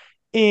tested.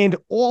 And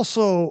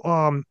also,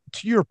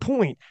 to your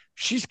point,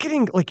 she's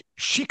getting like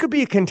she could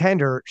be a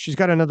contender. She's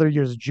got another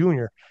year as a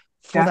junior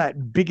for Yeah.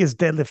 that biggest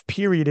deadlift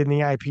period in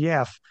the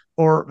IPF.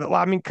 Or, well,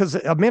 I mean, because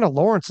Amanda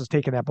Lawrence has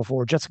taken that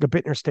before, Jessica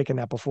Bittner's taken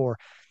that before.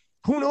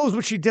 Who knows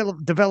what she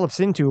develops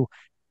into?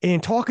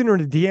 And talking to her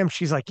in the DM,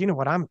 she's like, you know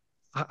what,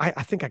 I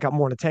think I got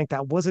more in the tank.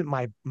 That wasn't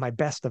my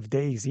best of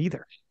days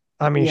either.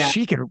 I mean, Yeah.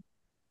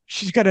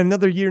 she's got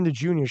another year in the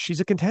junior. She's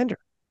a contender.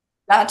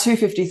 That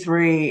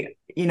 253,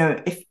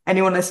 if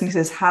anyone listening to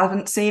this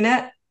haven't seen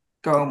it,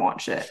 go and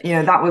watch it.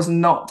 That was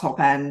not top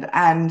end.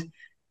 And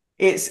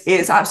it's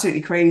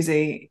absolutely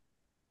crazy.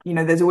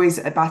 There's always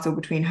a battle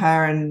between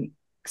her and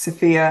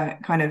Sophia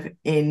kind of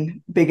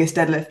in biggest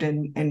deadlift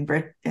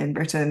in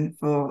Britain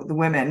for the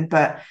women.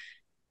 But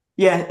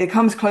yeah, it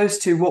comes close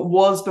to what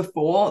was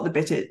before the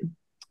biggest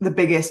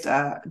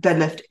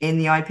deadlift in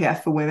the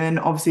IPF for women.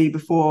 Obviously,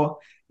 before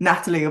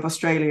Natalie of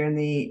Australia in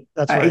the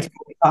That's right.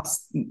 84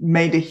 plus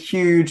made a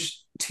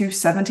huge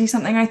 270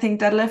 something, I think,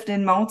 deadlift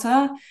in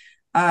Malta.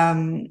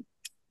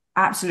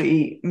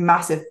 Absolutely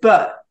massive.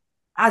 But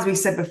as we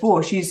said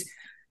before, she's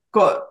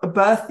got a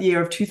birth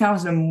year of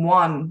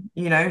 2001.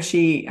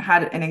 She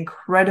had an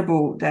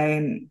incredible day,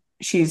 and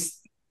she's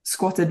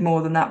squatted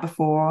more than that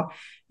before.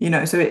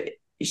 So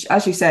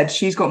as you said,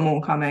 she's got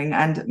more coming.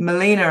 And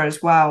Melina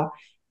as well,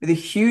 with a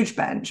huge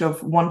bench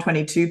of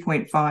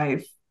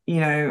 122.5.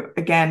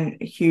 Again,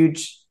 a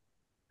huge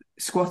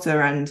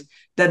squatter and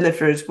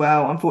deadlifter as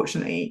well.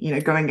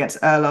 Unfortunately, going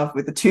against Erlov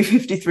with the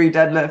 253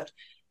 deadlift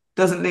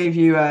doesn't leave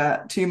you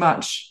too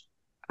much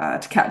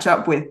to catch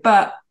up with.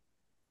 But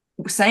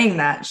saying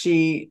that,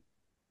 she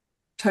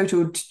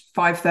totaled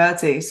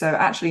 530, so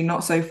actually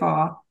not so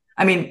far.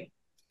 I mean,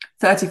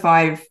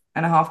 35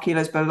 and a half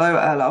kilos below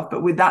Erlov,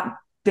 but with that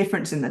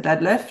difference in the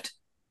deadlift,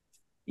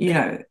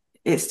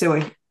 it's still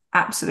an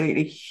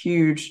absolutely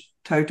huge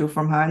total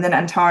from her. And then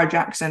Antara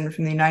Jackson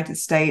from the United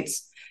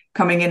States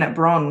coming in at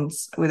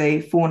bronze with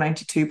a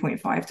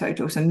 492.5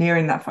 total, so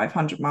nearing that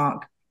 500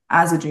 mark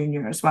as a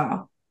junior as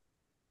well.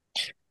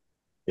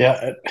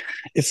 Yeah,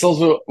 it's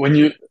also when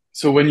you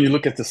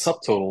look at the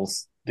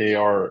subtotals, they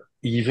are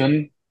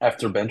even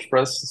after bench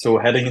press. So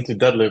heading into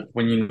deadlift,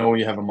 when you know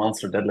you have a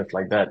monster deadlift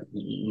like that,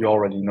 you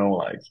already know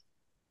like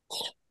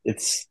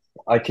it's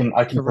I can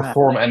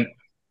perform. And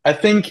I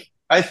think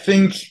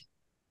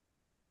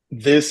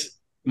this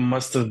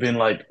must have been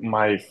like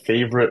my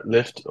favorite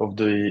lift of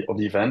the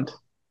event.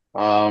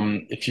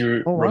 If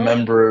you Oh wow.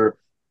 remember,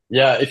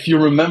 yeah, if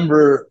you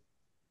remember,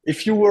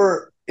 if you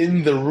were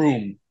in the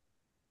room,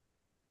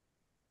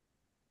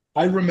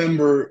 I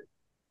remember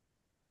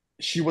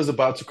she was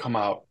about to come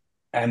out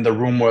and the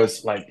room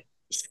was like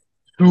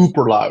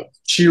super loud,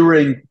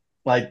 cheering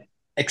like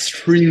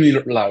extremely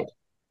loud.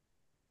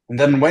 And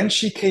then when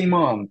she came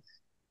on,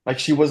 like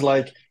she was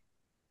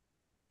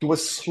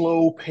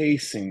slow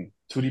pacing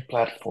to the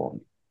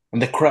platform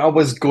and the crowd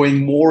was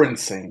going more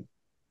insane.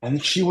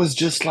 And she was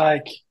just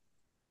like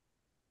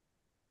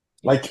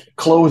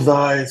closed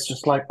eyes,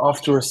 just like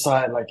off to her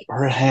side, like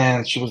her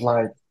hands. She was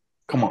like,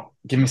 come on,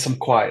 give me some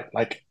quiet.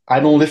 Like I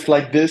don't lift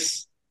like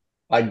this.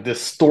 Like the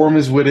storm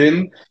is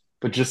within,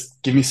 but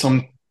just give me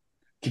some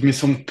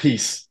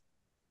peace.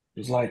 It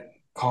was like,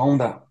 calm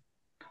down.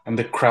 And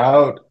the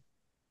crowd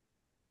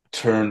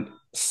turned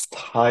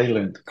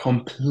silent, Oh,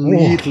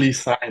 completely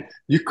silent.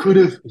 You could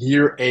have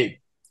hear a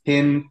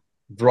pin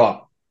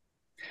drop.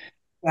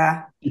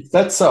 Yeah. She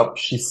sets up,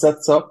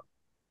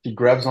 she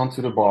grabs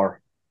onto the bar.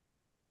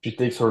 She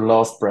takes her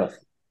last breath.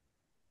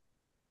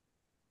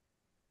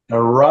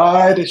 And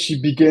right as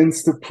she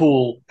begins to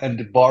pull and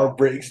the bar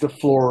breaks the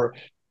floor,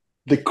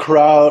 the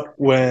crowd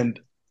went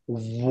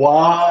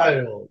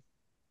wild.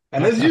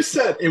 And as you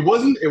said, it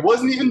wasn't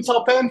even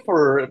top end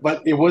for her,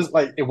 but it was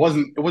like it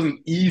wasn't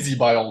easy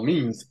by all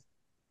means.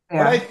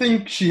 But I Yeah.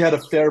 think she had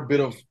a fair bit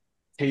of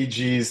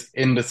kgs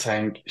in the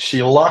tank.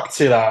 She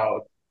locked it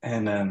out,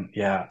 and then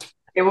yeah,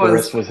 It the was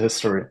rest was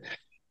history.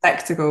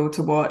 spectacle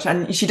to watch.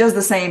 And she does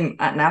the same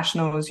at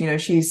nationals.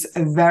 She's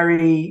a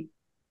very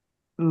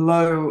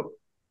low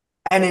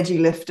energy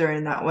lifter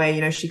in that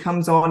way. She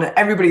comes on and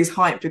everybody's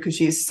hyped because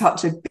she's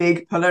such a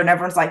big puller, and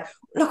everyone's like,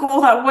 look at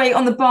all that weight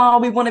on the bar.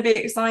 We want to be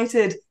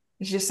excited.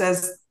 And she just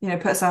says,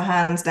 puts her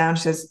hands down.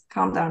 She says,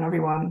 calm down,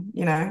 everyone.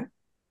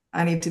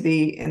 I need to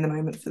be in the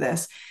moment for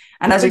this.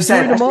 And as you like Joy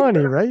said,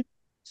 Damani, right?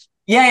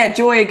 yeah,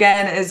 Joy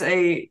again is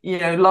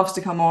loves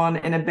to come on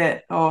in a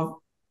bit of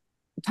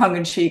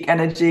tongue-in-cheek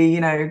energy,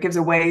 gives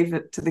a wave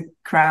to the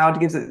crowd,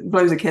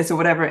 blows a kiss or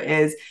whatever it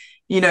is,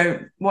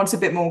 wants a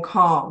bit more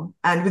calm.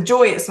 And with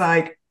Joy, it's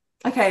like,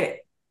 okay,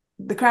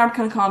 the crowd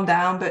can calm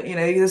down, but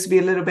there's to be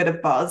a little bit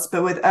of buzz.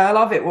 But with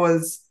Erlov, it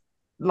was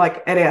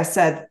like Elias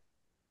said,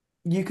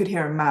 you could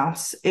hear a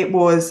mouse. It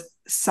was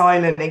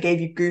silent. It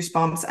gave you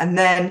goosebumps. And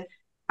then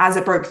as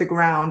it broke the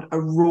ground, a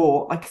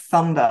roar like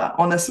thunder,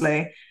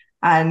 honestly.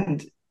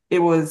 And it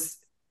was,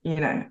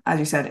 as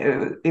you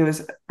said, it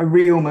was a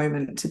real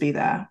moment to be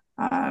there.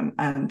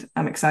 And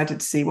I'm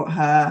excited to see what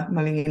her,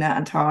 Melina,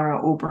 and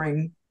Tara all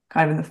bring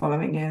kind of in the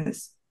following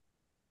years.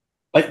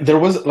 Like there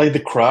was like the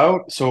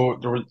crowd, so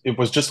it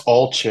was just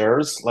all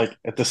chairs like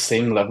at the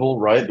same level,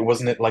 right? It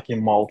wasn't it like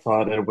in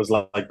Malta that it was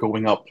like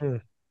going up.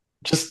 Mm.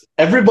 Just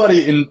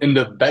everybody in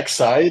the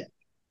backside,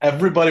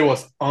 everybody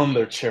was on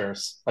their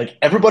chairs. Like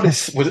everybody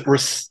were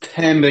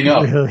standing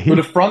up. So Really?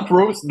 the front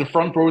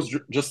rows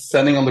just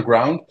standing on the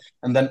ground,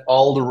 and then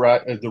all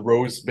the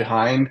rows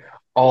behind,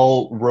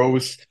 all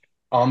rows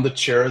on the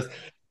chairs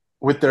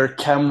with their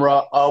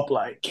camera up.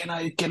 Like, can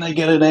I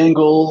get an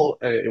angle?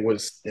 It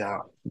was yeah.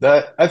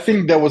 That I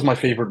think that was my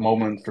favorite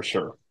moment for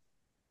sure.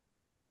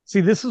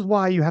 See, this is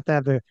why you have to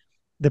have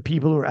the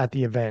people who are at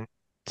the event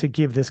to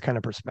give this kind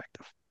of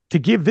perspective, to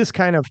give this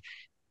kind of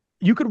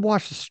you could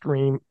watch the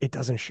stream, it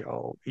doesn't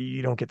show.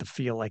 You don't get to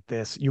feel like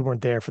this. You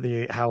weren't there for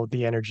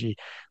the energy.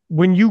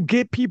 When you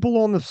get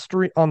people on the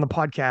street on the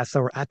podcast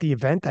that were at the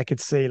event, I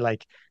could say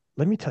like,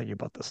 let me tell you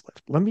about this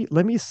lift.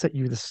 Let me set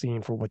you the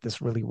scene for what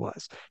this really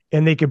was.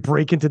 And they could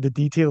break into the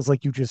details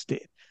like you just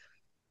did.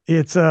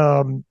 It's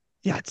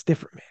yeah, it's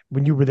different, man.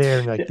 When you were there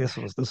and like Yeah. this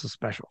was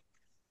special.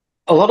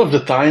 A lot of the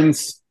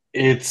times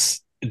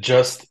it's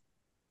just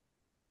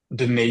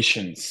the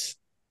nations,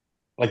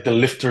 like the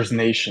lifters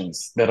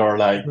nations that are Hmm.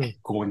 like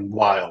going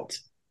wild.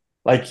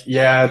 Like,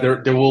 yeah,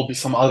 there will be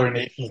some other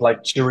nations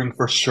like cheering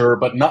for sure,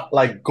 but not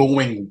like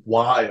going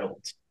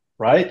wild,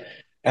 right?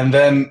 And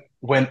then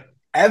when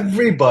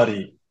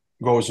everybody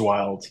goes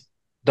wild,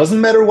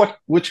 doesn't matter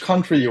which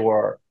country you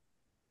are,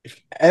 if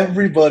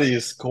everybody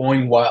is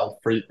going wild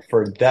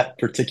for that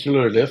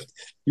particular lift,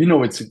 you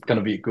know it's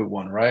gonna be a good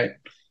one, right?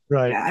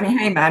 Right. Yeah, I mean,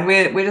 hey man,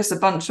 we're just a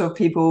bunch of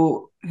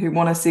people who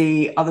want to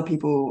see other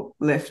people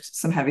lift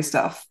some heavy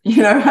stuff,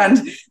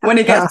 and when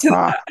it gets to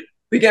that,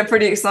 we get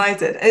pretty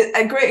excited.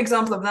 A great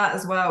example of that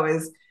as well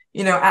is,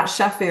 at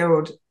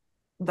Sheffield,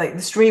 like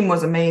the stream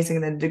was amazing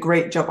and they did a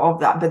great job of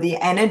that, but the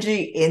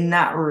energy in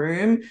that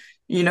room,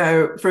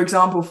 for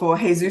example, for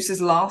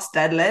Jesus's last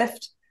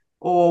deadlift,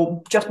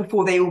 or just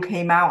before they all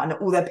came out and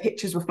all their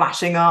pictures were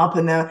flashing up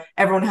and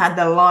everyone had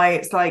their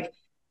lights, like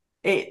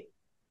it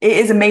it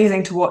is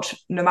amazing to watch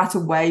no matter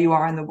where you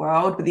are in the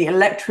world, but the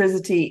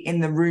electricity in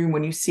the room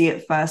when you see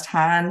it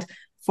firsthand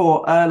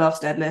for Erlof's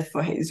deadlift,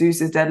 for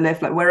Jesus's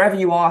deadlift, like wherever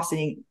you are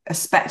seeing a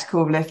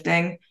spectacle of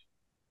lifting,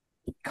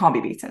 can't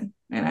be beaten.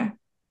 I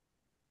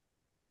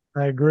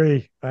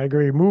agree. I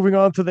agree. Moving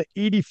on to the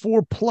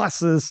 84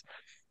 pluses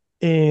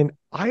in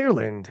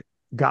Ireland,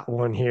 got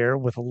one here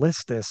with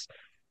Listus.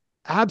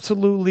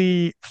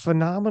 Absolutely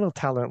phenomenal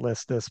talent,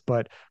 Listus.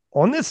 But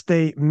on this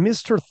day,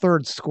 Mr.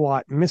 Third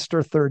squat,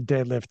 Mr. Third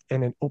deadlift,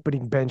 and an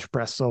opening bench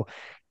press. So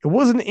it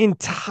wasn't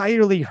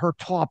entirely her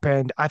top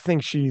end. I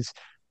think she's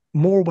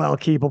more well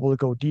capable to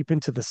go deep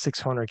into the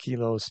 600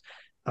 kilos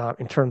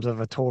in terms of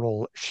a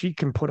total. She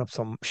can put up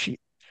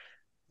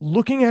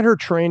looking at her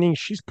training,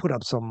 she's put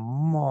up some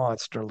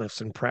monster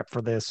lifts in prep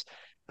for this.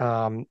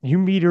 You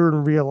meet her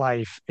in real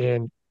life,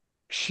 and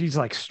she's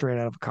like straight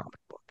out of a comic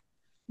book.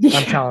 I'm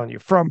Yeah. telling you,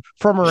 from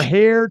her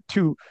hair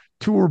to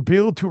her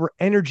build to her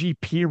energy,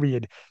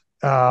 period.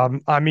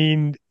 I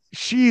mean,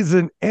 she's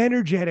an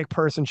energetic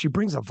person. She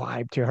brings a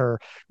vibe to her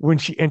when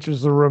she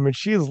enters the room, and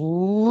she is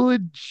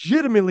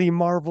legitimately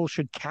Marvel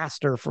should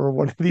cast her for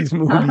one of these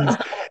movies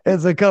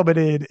as a coming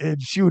in,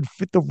 and she would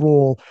fit the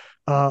role.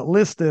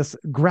 Listus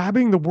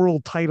grabbing the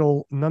world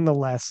title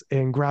nonetheless,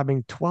 and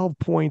grabbing 12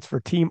 points for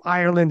Team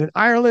Ireland, and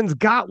Ireland's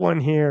got one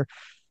here.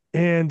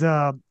 And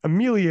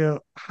Amelia,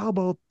 how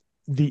about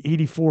the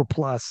 84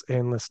 plus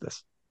and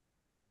Listus?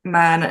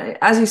 Man,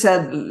 as you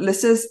said,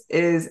 Lissus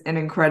is an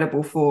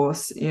incredible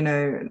force,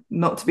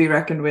 not to be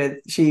reckoned with.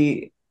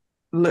 She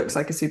looks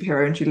like a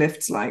superhero and she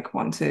lifts like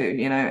one too,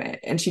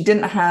 and she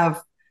didn't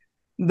have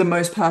the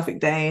most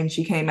perfect day and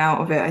she came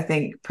out of it, I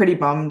think, pretty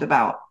bummed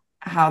about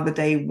how the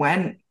day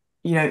went.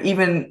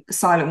 Even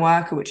Silent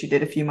Worker, which she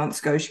did a few months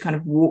ago, she kind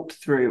of walked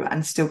through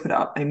and still put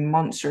up a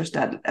monstrous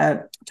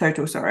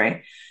total,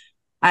 sorry.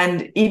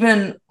 And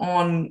even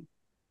on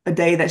a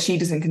day that she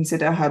doesn't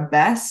consider her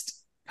best,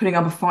 putting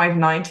up a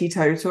 590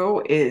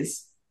 total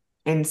is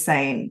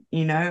insane.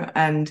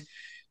 And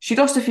she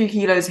lost a few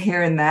kilos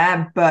here and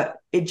there, but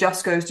it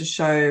just goes to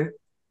show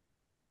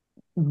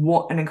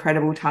what an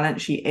incredible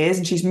talent she is.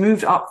 And she's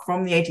moved up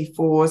from the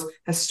 84s,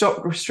 has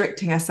stopped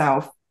restricting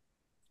herself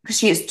because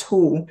she is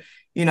tall,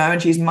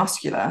 and she's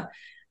muscular,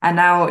 and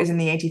now is in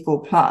the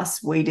 84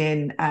 plus, weighed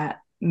in at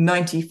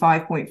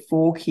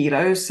 95.4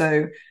 kilos.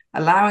 So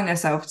allowing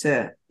herself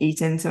to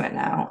eat into it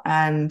now.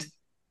 And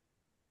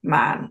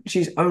man,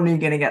 she's only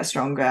going to get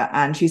stronger.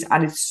 And she's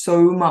added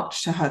so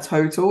much to her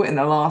total in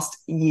the last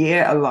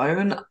year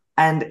alone.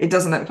 And it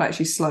doesn't look like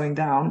she's slowing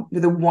down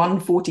with a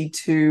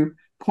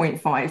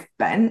 142.5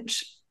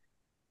 bench.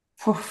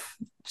 Oof,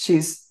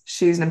 she's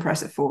an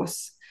impressive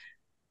force.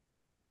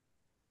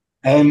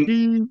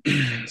 And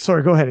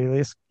Sorry, go ahead,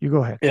 Elias. You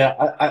go ahead. yeah,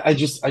 I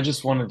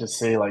just wanted to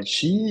say like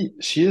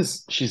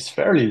she's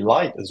fairly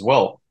light as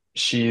well.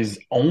 She's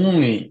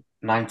only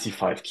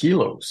 95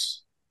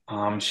 kilos.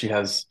 She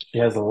has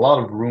a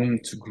lot of room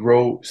to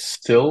grow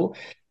still.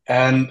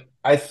 And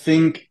I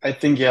think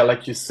yeah,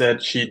 like you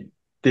said, she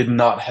did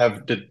not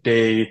have the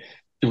day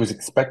she was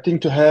expecting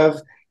to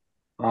have.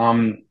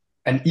 Um,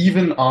 and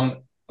even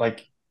on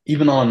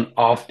an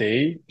off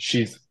day,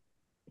 she's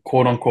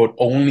quote unquote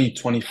only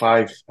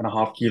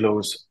 25.5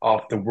 kilos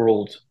off the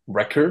world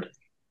record.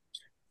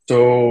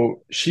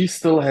 So she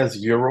still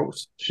has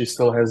Euros. She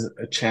still has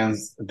a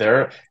chance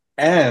there.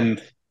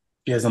 And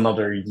she has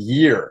another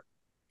year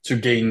to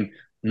gain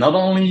not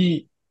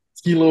only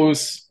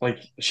kilos, like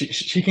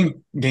she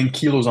can gain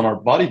kilos on her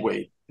body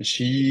weight.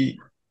 She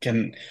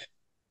can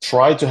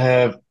try to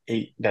have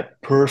a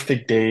that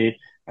perfect day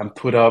and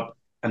put up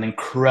an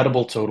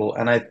incredible total.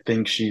 And I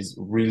think she's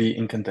really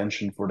in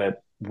contention for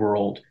that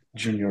world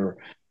junior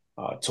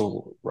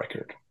total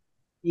record.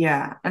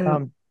 Yeah. And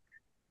Um,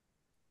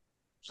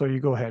 so you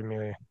go ahead,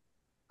 Amelia.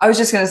 I was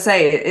just going to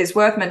say, it's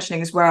worth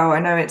mentioning as well. I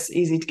know it's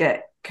easy to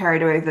get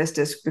carried away with this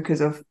just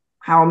because of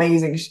how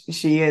amazing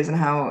she is and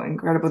how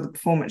incredible the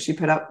performance she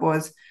put up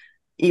was,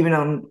 even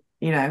on,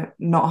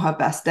 not her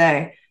best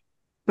day.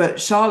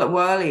 But Charlotte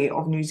Worley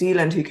of New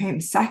Zealand, who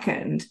came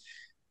second,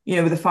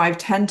 with a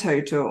 5:10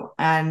 total,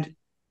 and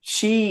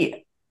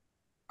she,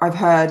 I've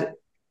heard,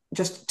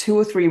 just 2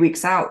 or 3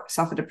 weeks out,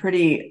 suffered a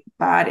pretty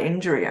bad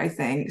injury, I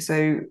think.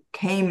 So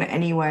came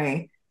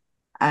anyway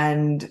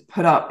and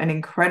put up an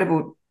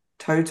incredible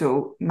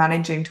total,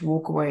 managing to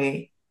walk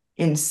away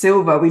in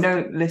silver. We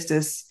know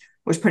Listus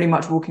was pretty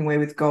much walking away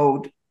with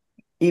gold,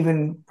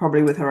 even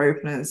probably with her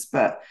openers.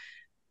 But,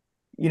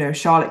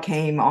 Charlotte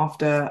came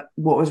after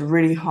what was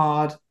really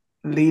hard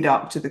lead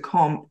up to the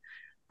comp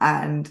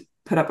and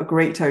put up a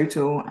great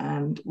total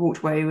and walked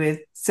away with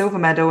silver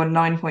medal and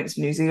 9 points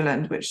for New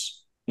Zealand, which,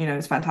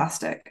 is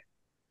fantastic.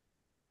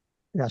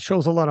 Yeah,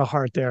 shows a lot of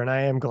heart there, and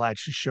I am glad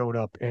she showed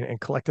up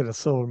and collected a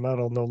silver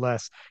medal, no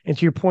less. And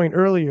to your point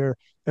earlier,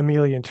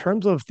 Amelia, in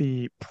terms of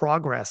the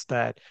progress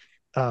that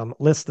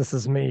Listus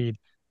has made,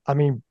 I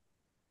mean,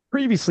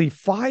 previously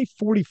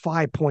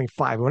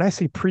 5:45.5. When I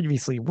say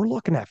previously, we're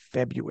looking at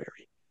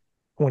February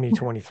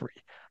 2023.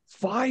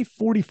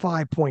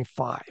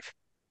 5:45.5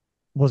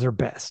 was her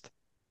best.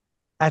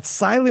 At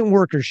Silent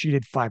Workers, she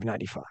did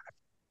 5:95.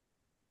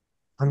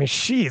 I mean,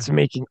 she is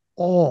making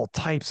all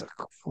types of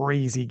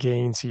crazy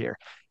gains here.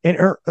 And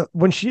her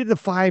when she did the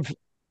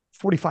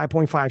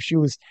 5:45.5, she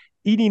was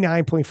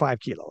 89.5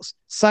 kilos.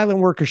 Silent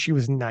Worker, she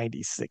was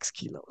 96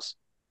 kilos.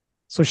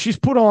 So she's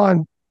put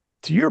on,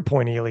 to your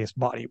point, Elias,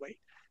 body weight,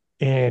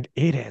 and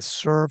it has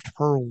served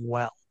her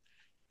well.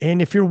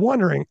 And if you're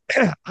wondering,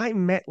 I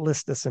met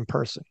Listus in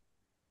person.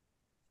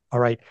 All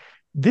right.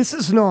 This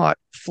is not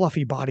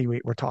fluffy body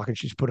weight we're talking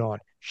she's put on.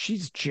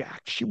 She's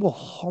jacked. She will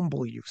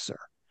humble you, sir.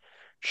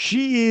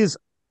 She is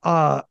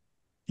a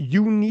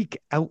unique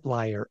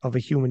outlier of a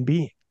human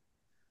being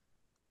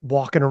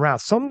walking around.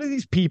 Some of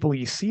these people,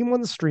 you see them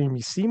on the stream,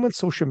 you see them on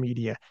social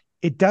media,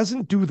 it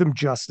doesn't do them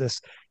justice.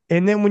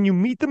 And then when you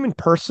meet them in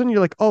person, you're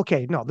like,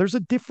 okay, no, there's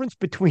a difference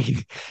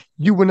between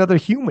you and other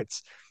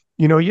humans.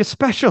 You're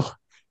special.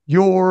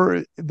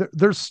 There's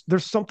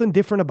something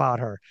different about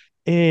her.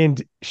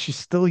 And she's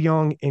still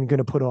young and going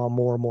to put on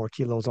more and more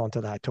kilos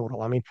onto that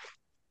total. I mean,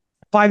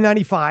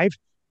 595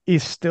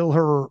 is still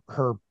her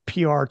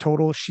PR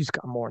total. She's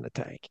got more in the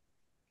tank.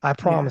 I Yeah.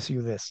 promise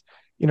you this.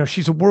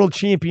 She's a world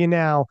champion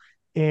now,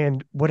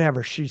 and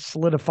whatever, she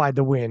solidified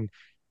the win.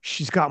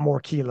 She's got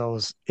more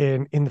kilos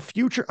in the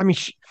future. I mean,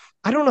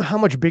 I don't know how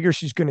much bigger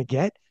she's going to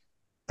get.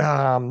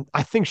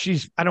 I think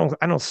I don't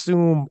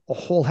assume a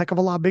whole heck of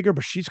a lot bigger,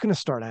 but she's going to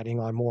start adding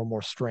on more and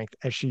more strength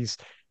as she's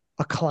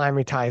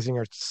acclimatizing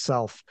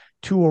herself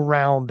to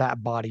around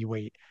that body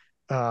weight.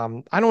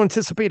 I don't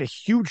anticipate a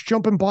huge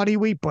jump in body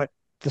weight, but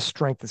the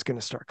strength is going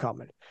to start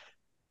coming.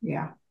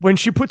 Yeah. When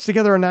she puts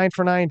together a 9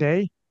 for 9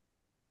 day,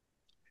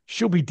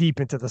 she'll be deep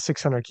into the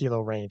 600 kilo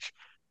range.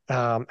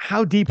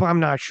 How deep, I'm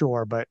not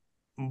sure, but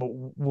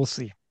we'll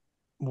see.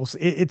 We'll see.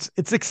 It's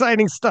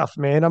exciting stuff,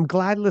 man. I'm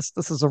glad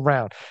this is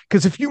around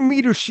because if you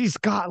meet her, she's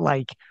got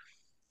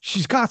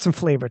some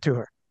flavor to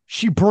her.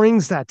 She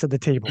brings that to the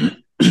table.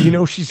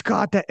 She's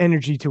got that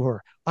energy to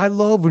her. I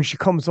love when she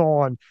comes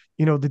on,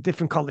 the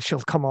different colors. She'll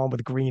come on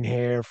with green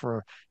hair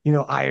for,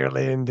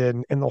 Ireland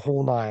and the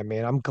whole nine,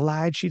 man. I'm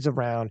glad she's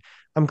around.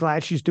 I'm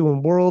glad she's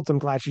doing worlds. I'm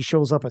glad she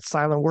shows up at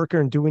Silent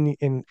Worker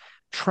and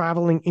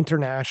traveling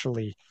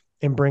internationally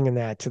and bringing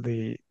that to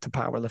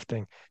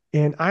powerlifting.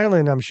 And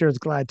Ireland, I'm sure is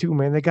glad too,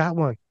 man. They got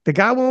one. They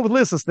got one with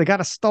Lissus. They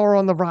got a star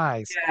on the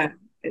rise. Yeah.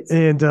 It's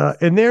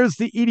And there's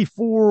the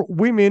 84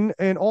 women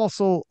and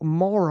also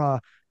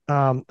Mara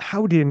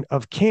Howden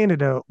of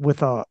Canada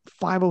with a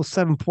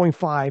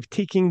 507.5,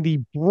 taking the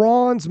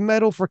bronze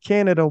medal for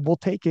Canada. We'll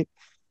take it.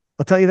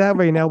 I'll tell you that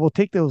right now. We'll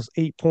take those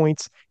 8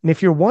 points. And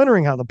if you're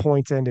wondering how the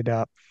points ended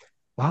up,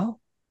 well,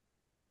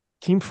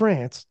 Team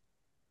France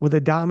with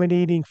a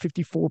dominating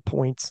 54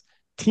 points.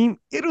 Team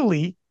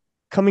Italy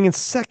coming in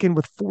second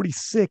with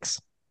 46.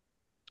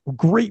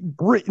 Great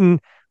Britain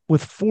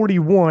with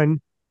 41.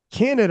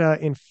 Canada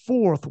in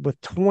fourth with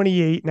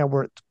 28. Now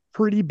we're at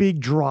pretty big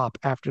drop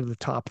after the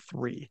top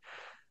three.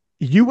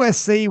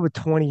 USA with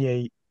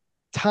 28,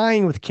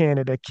 tying with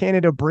Canada.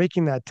 Canada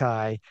breaking that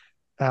tie.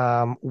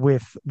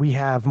 We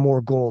have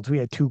more golds. We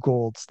had two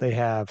golds. They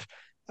have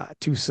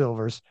 2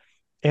 silvers.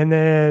 And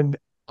then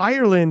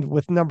Ireland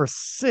with number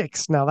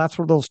 6. Now that's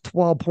where those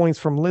 12 points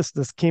from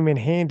Listus came in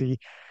handy.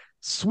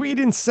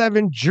 Sweden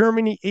 7,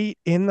 Germany 8,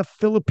 in the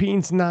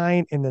Philippines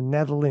 9, and the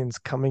Netherlands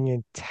coming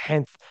in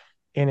 10th.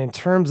 And in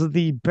terms of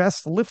the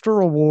best lifter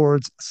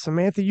awards,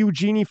 Samantha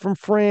Eugenie from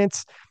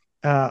France,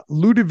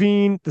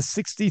 Ludovine, the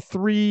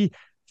 63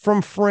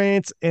 from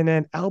France, and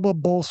then Alba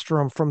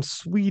Bolstrom from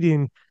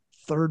Sweden,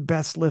 third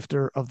best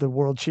lifter of the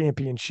World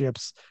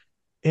Championships.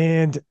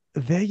 And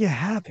there you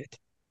have it.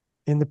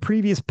 In the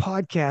previous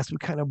podcast, we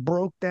kind of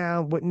broke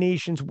down what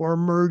nations were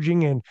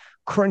emerging and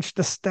crunched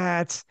the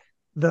stats,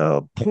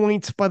 the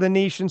points by the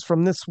nations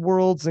from this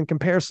worlds in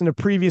comparison to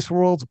previous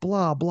worlds,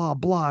 blah, blah,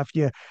 blah.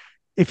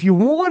 If you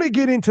want to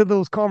get into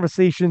those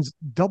conversations,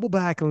 double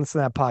back and listen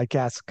to that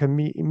podcast.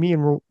 Me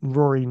and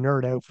Rory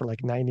nerd out for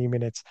like 90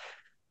 minutes,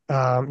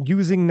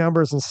 using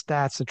numbers and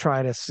stats to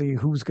try to see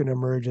who's going to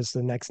emerge as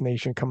the next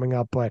nation coming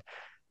up. But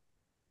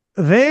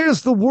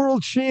there's the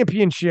World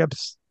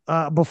Championships.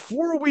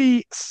 Before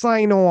we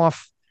sign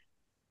off,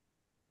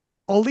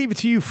 I'll leave it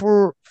to you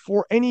for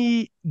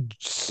any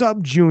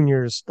sub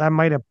juniors that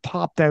might have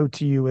popped out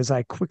to you as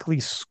I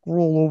quickly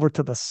scroll over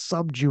to the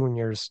sub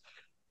juniors.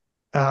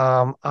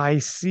 I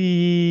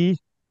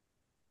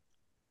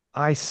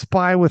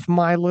spy with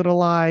my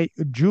little eye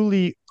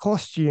Julie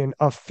Kostian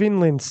of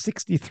Finland,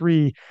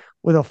 63,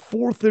 with a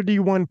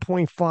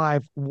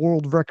 431.5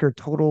 world record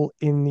total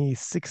in the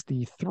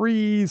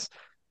 63s.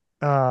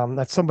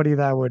 That's somebody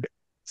that would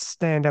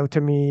stand out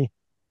to me.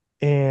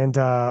 And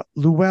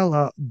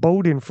Luella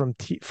Bowden from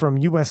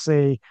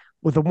USA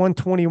with a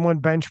 121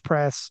 bench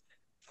press,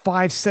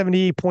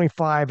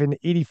 578.5 and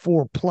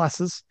 84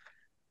 pluses.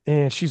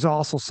 And she's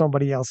also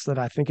somebody else that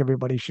I think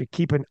everybody should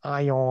keep an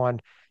eye on,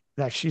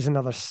 that she's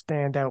another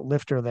standout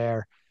lifter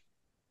there.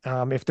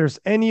 If there's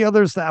any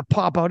others that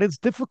pop out, it's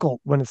difficult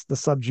when it's the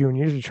sub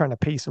juniors. You're trying to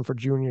pace them for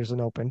juniors and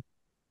open.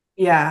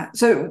 Yeah.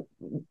 So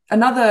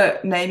another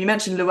name, you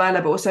mentioned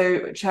Luella, but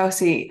also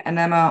Chelsea and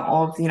Emma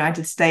of the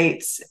United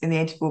States in the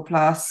 84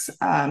 plus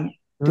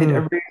did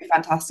a really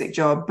fantastic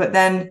job. But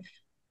then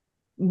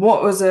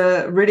what was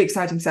a really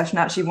exciting session,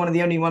 actually one of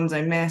the only ones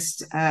I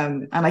missed,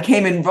 and I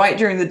came in right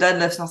during the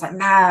deadlifts and I was like,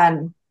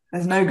 man,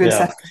 there's no good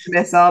sessions to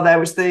miss, are there?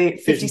 Was the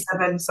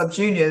 57 sub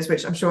juniors,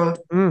 which I'm sure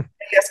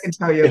Elias can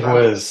tell you about.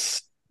 It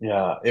was,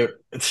 yeah.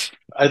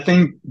 I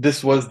think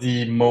this was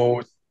the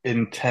most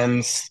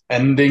intense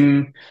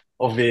ending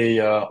of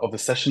a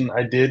session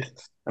I did.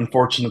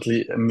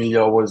 Unfortunately,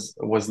 Amelia was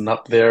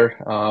not there.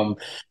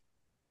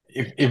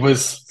 It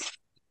was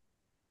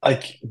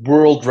like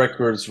world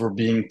records were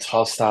being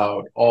tossed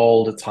out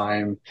all the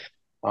time,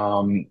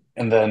 and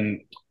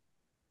then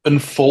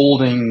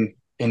unfolding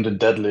in the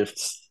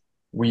deadlifts,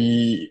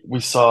 we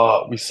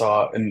saw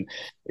an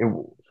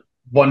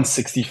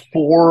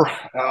 164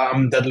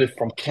 deadlift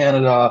from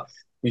Canada.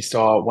 We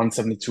saw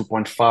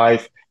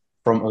 172.5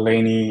 from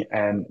Eleni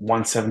and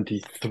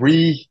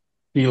 173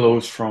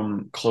 kilos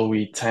from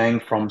Chloe Tang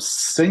from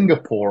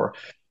Singapore.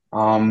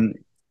 Wow,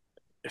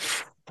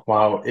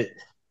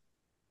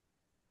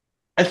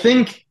 I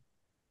think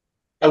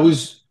I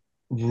was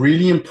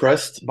really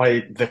impressed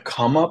by the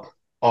come up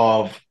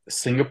of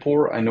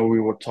Singapore. I know we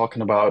were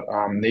talking about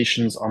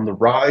nations on the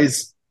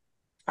rise.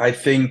 I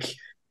think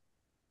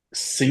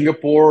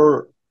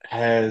Singapore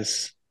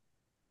has,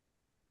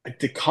 like,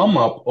 the come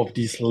up of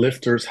these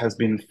lifters has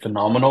been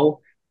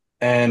phenomenal.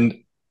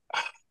 And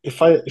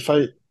if I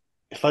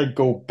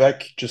go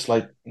back just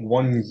like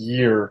 1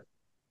 year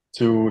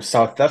to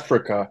South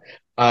Africa,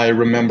 I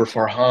remember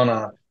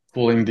Farhana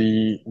pulling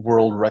the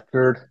world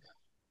record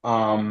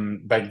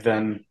back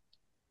then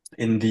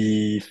in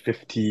the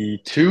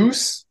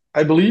 52s,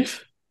 I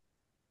believe.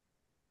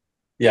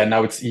 Yeah,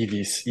 now it's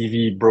Evie's.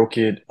 Evie broke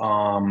it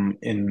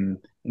in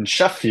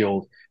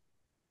Sheffield.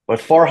 But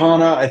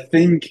Farhana,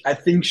 I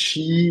think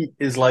she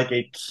is like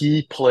a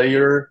key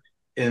player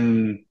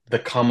in the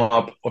come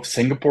up of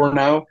Singapore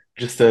now,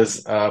 just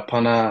as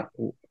Pana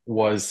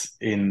was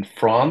in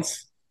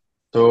France.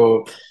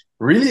 So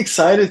really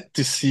excited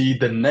to see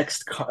the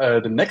next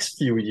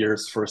few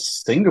years for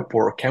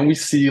Singapore. Can we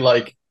see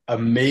like a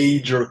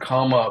major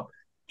come up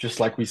just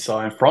like we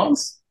saw in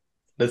France?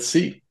 Let's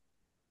see.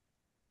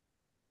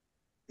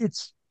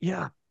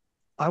 Yeah,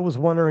 I was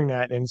wondering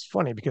that, and it's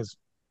funny because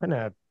kind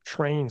of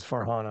trains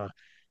Farhana.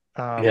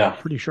 Yeah.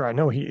 Pretty sure I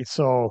know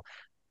so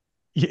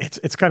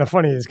it's kind of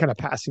funny. It's kind of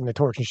passing the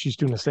torch, and she's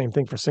doing the same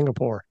thing for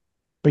Singapore.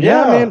 But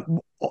yeah, Yeah. man,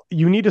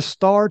 you need a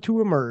star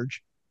to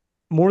emerge.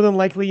 More than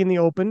likely in the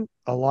open,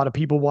 a lot of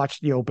people watch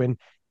the open,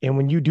 and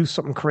when you do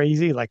something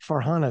crazy like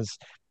Farhana's,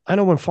 I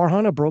know when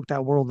Farhana broke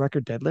that world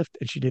record deadlift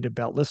and she did a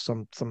beltless,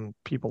 some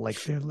people like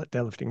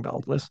deadlifting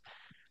beltless.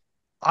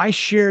 I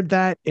shared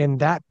that, and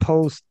that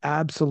post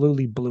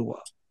absolutely blew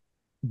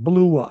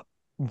up.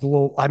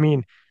 I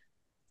mean,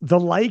 the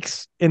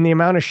likes and the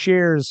amount of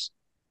shares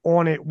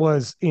on it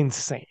was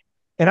insane.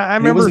 And I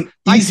And it was remember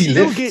an easy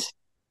lift.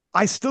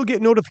 I still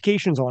get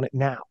notifications on it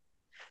now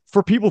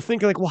for people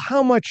thinking like, well,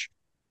 how much,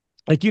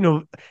 like,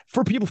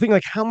 for people thinking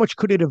like, how much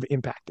could it have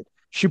impacted?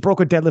 She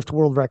broke a deadlift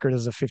world record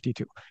as a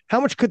 52.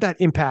 How much could that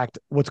impact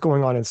what's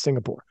going on in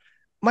Singapore?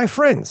 My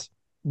friends,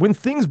 when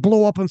things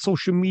blow up on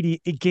social media,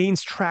 it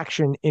gains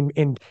traction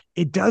and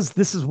it does.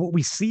 This is what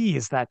we see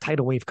is that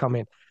tidal wave come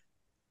in.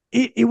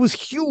 It was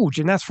huge,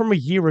 and that's from a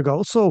year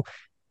ago. So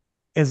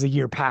as the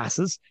year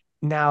passes,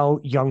 now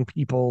young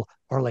people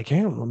are like,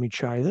 hey, let me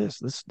try this.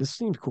 This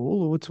seems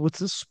cool. What's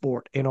this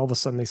sport? And all of a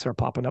sudden they start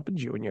popping up in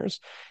juniors.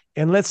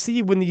 And let's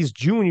see when these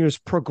juniors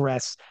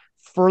progress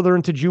further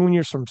into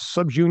juniors, from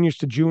sub juniors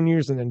to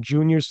juniors, and then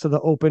juniors to the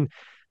open.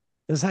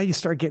 This is how you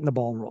start getting the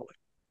ball rolling.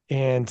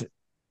 And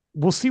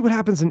we'll see what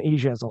happens in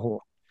Asia as a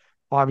whole.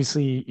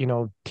 Obviously,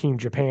 Team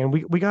Japan.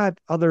 We got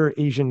other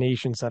Asian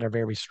nations that are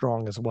very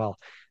strong as well.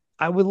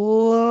 I would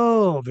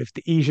love if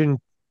the Asian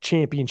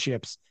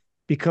championships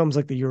becomes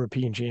like the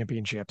European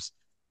championships,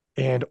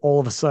 and all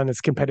of a sudden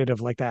it's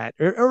competitive like that,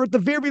 or at the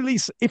very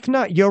least, if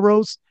not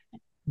Euros,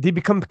 they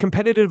become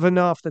competitive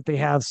enough that they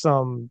have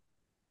some,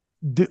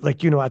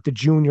 like at the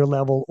junior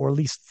level, or at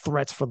least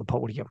threats for the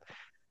podium.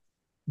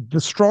 The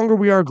stronger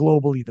we are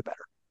globally, the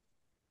better.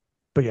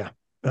 But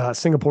yeah,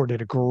 Singapore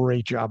did a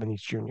great job in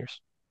these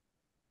juniors.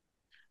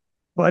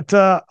 But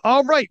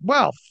all right,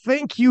 well,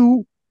 thank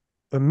you,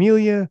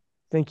 Amelia.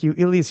 Thank you,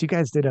 Elias. You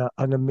guys did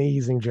an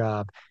amazing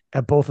job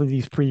at both of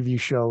these preview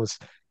shows,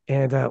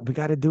 and we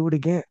got to do it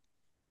again.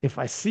 If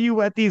I see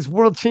you at these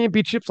world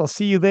championships, I'll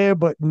see you there.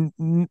 But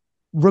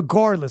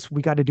regardless,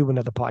 we got to do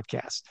another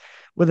podcast,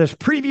 whether it's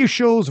preview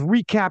shows,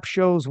 recap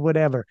shows,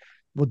 whatever.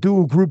 We'll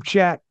do a group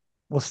chat.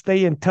 We'll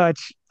stay in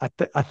touch.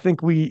 I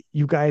think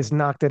you guys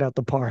knocked it out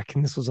the park,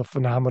 and this was a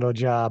phenomenal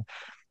job.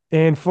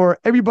 And for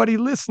everybody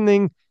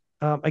listening,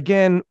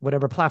 again,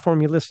 whatever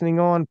platform you're listening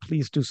on,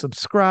 please do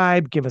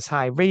subscribe, give us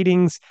high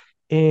ratings,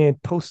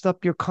 and post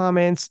up your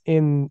comments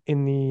in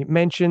the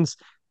mentions.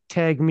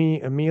 Tag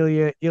me,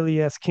 Amelia,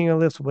 Elias, King of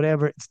Lifts,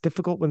 whatever. It's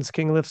difficult when it's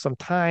King of Lifts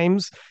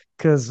sometimes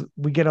because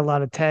we get a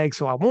lot of tags,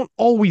 so I won't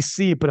always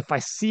see it. But if I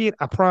see it,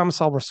 I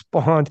promise I'll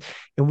respond,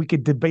 and we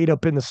could debate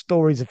up in the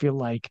stories if you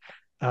like.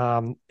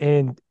 And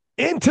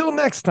until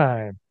next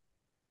time,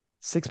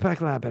 six pack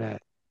Lapadat,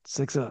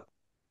 six up,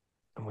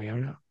 and we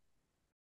are out.